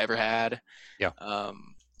ever had. Yeah.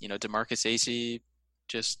 DeMarcus Acey,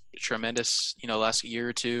 just tremendous, last year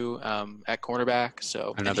or 2 at cornerback.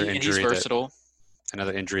 So he's versatile.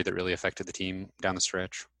 Another injury that really affected the team down the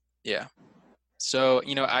stretch. Yeah. So,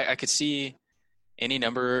 I could see any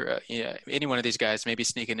number, any one of these guys maybe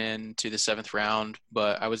sneaking into the 7th round,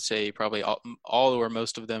 but I would say probably all or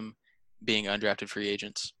most of them being undrafted free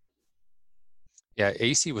agents. Yeah,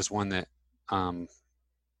 AC was one that,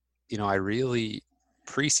 I really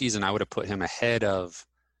preseason I would have put him ahead of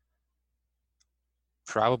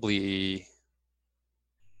probably,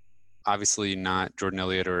 obviously not Jordan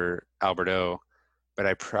Elliott or Alberto, but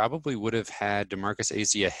I probably would have had DeMarcus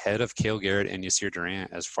Acey ahead of Cale Garrett and Yasir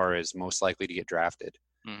Durant as far as most likely to get drafted.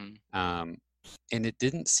 Mm-hmm. And it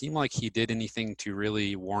didn't seem like he did anything to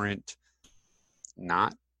really warrant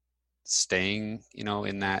not staying,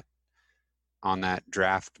 on that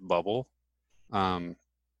draft bubble.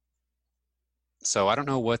 So I don't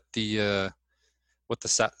know what the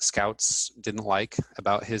scouts didn't like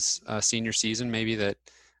about his senior season, maybe that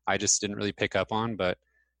I just didn't really pick up on, but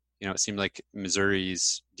it seemed like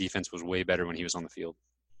Missouri's defense was way better when he was on the field.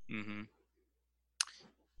 Mm-hmm.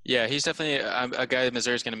 Yeah, he's definitely a guy that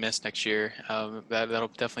Missouri's going to miss next year. That'll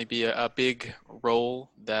definitely be a big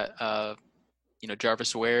role that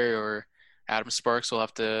Jarvis Ware or Adam Sparks will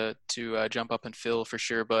have to jump up and fill for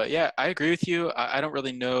sure. But yeah, I agree with you. I don't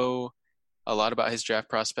really know a lot about his draft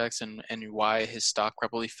prospects and why his stock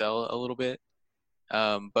probably fell a little bit.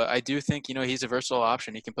 But I do think he's a versatile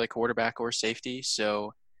option. He can play quarterback or safety.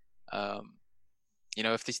 So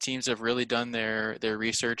if these teams have really done their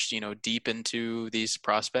research, deep into these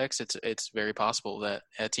prospects, it's very possible that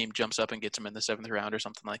a team jumps up and gets them in the 7th round or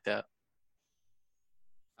something like that.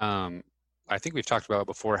 I think we've talked about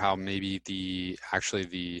before how maybe the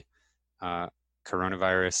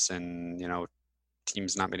coronavirus and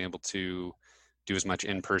teams not being able to do as much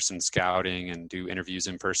in-person scouting and do interviews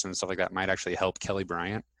in person and stuff like that might actually help Kelly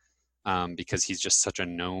Bryant because he's just such a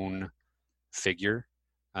known figure,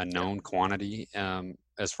 a known quantity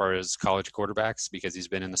as far as college quarterbacks, because he's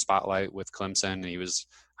been in the spotlight with Clemson and he was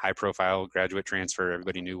high profile graduate transfer.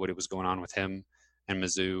 Everybody knew what was going on with him and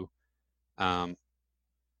Mizzou.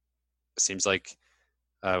 Seems like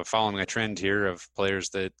following a trend here of players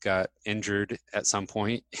that got injured at some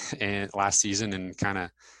point and last season and kind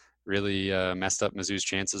of really messed up Mizzou's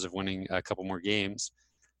chances of winning a couple more games.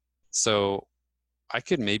 So I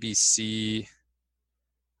could see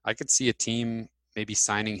a team maybe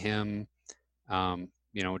signing him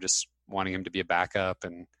just wanting him to be a backup.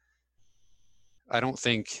 And I don't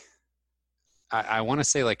think I want to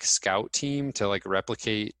say like scout team to like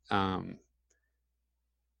replicate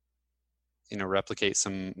replicate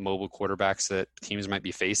some mobile quarterbacks that teams might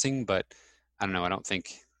be facing, but I don't know.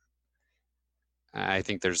 I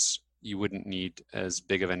think you wouldn't need as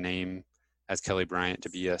big of a name as Kelly Bryant to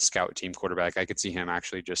be a scout team quarterback. I could see him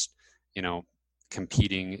actually just,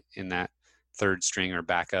 competing in that third string or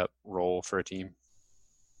backup role for a team.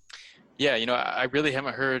 Yeah, I really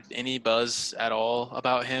haven't heard any buzz at all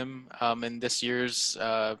about him in this year's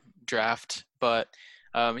draft. But,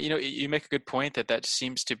 you make a good point that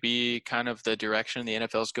seems to be kind of the direction the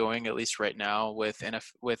NFL is going, at least right now with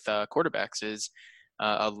quarterbacks. Is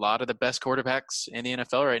a lot of the best quarterbacks in the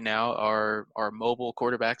NFL right now are mobile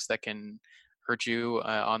quarterbacks that can hurt you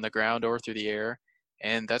on the ground or through the air.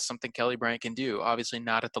 And that's something Kelly Bryant can do. Obviously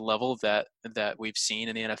not at the level that we've seen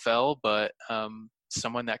in the NFL, but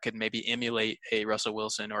someone that could maybe emulate a Russell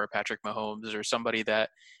Wilson or a Patrick Mahomes, or somebody that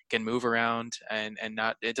can move around and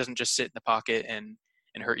not, it doesn't just sit in the pocket and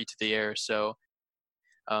hurt you to the air. So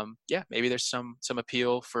maybe there's some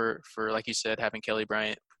appeal for, like you said, having Kelly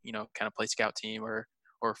Bryant, kind of play scout team or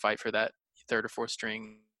fight for that third or fourth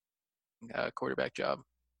string quarterback job.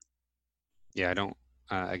 Yeah, I don't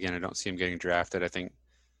see him getting drafted. I think,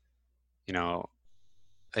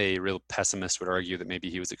 a real pessimist would argue that maybe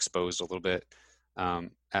he was exposed a little bit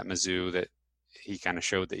at Mizzou, that he kind of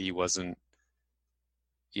showed that he wasn't,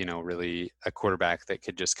 really a quarterback that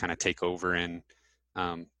could just kind of take over and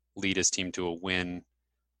lead his team to a win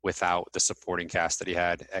without the supporting cast that he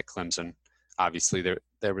had at Clemson. Obviously,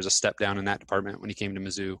 there was a step down in that department when he came to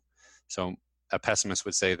Mizzou. So a pessimist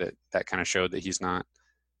would say that kind of showed that he's not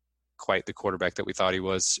quite the quarterback that we thought he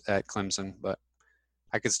was at Clemson. But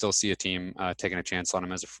I could still see a team taking a chance on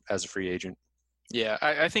him as a free agent. Yeah,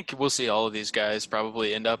 I think we'll see all of these guys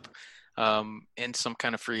probably end up in some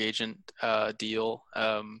kind of free agent deal.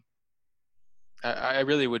 I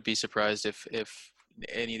really would be surprised if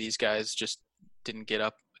any of these guys just didn't get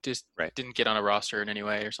on a roster in any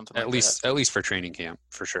way or something at least for training camp,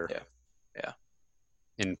 for sure. Yeah.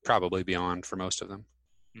 And probably beyond for most of them.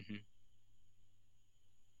 Mm-hmm.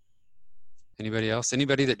 Anybody else?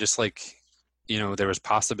 Anybody that just there was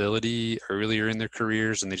possibility earlier in their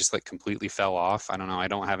careers and they just completely fell off? I don't know. I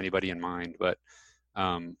don't have anybody in mind, but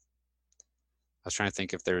I was trying to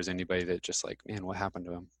think if there was anybody that just man, what happened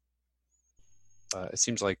to him? It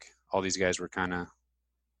seems like all these guys were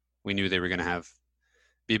we knew they were going to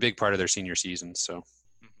be a big part of their senior season. So,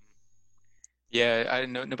 yeah, I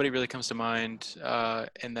know nobody really comes to mind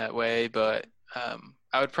in that way, but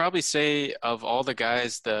I would probably say of all the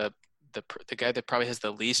guys, the guy that probably has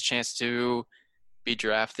the least chance to be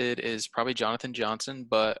drafted is probably Jonathan Johnson.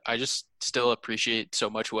 But I just still appreciate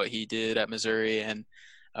so much what he did at Missouri, and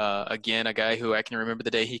again, a guy who I can remember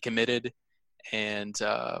the day he committed, and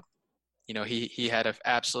he had an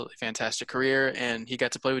absolutely fantastic career, and he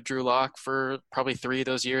got to play with Drew Lock for probably 3 of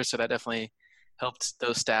those years, so that definitely helped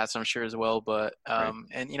those stats, I'm sure, as well. But right.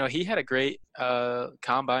 And he had a great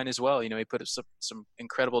combine as well. He put up some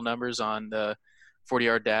incredible numbers on the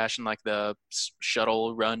 40-yard dash and the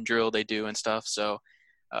shuttle run drill they do and stuff. So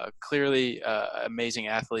clearly amazing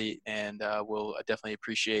athlete, and we'll definitely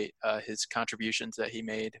appreciate his contributions that he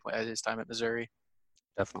made at his time at Missouri.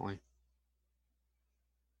 Definitely.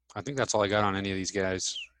 I think that's all I got on any of these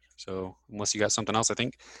guys. So unless you got something else, I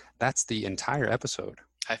think that's the entire episode.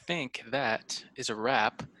 I think that is a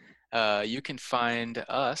wrap. You can find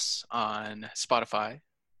us on Spotify,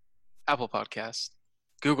 Apple Podcasts,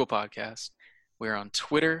 Google Podcasts. We're on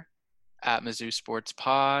Twitter at Mizzou Sports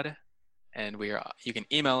Pod, and you can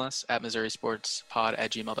email us at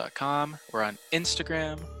MissouriSportsPod@gmail.com. We're on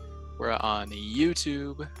Instagram. We're on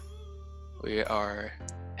YouTube. We are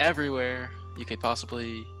everywhere you could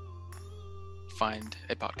possibly find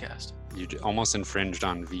a podcast. You almost infringed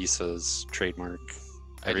on Visa's trademark.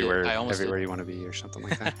 Everywhere you want to be, or something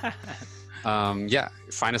like that.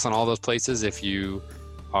 Find us on all those places. If you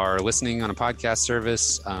are listening on a podcast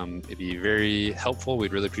service, it'd be very helpful.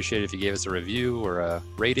 We'd really appreciate it if you gave us a review or a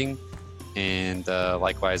rating. And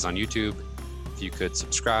likewise on YouTube, if you could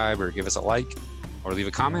subscribe or give us a like or leave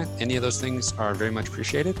a comment. Any of those things are very much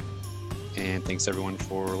appreciated. And thanks everyone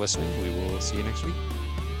for listening. We will see you next week.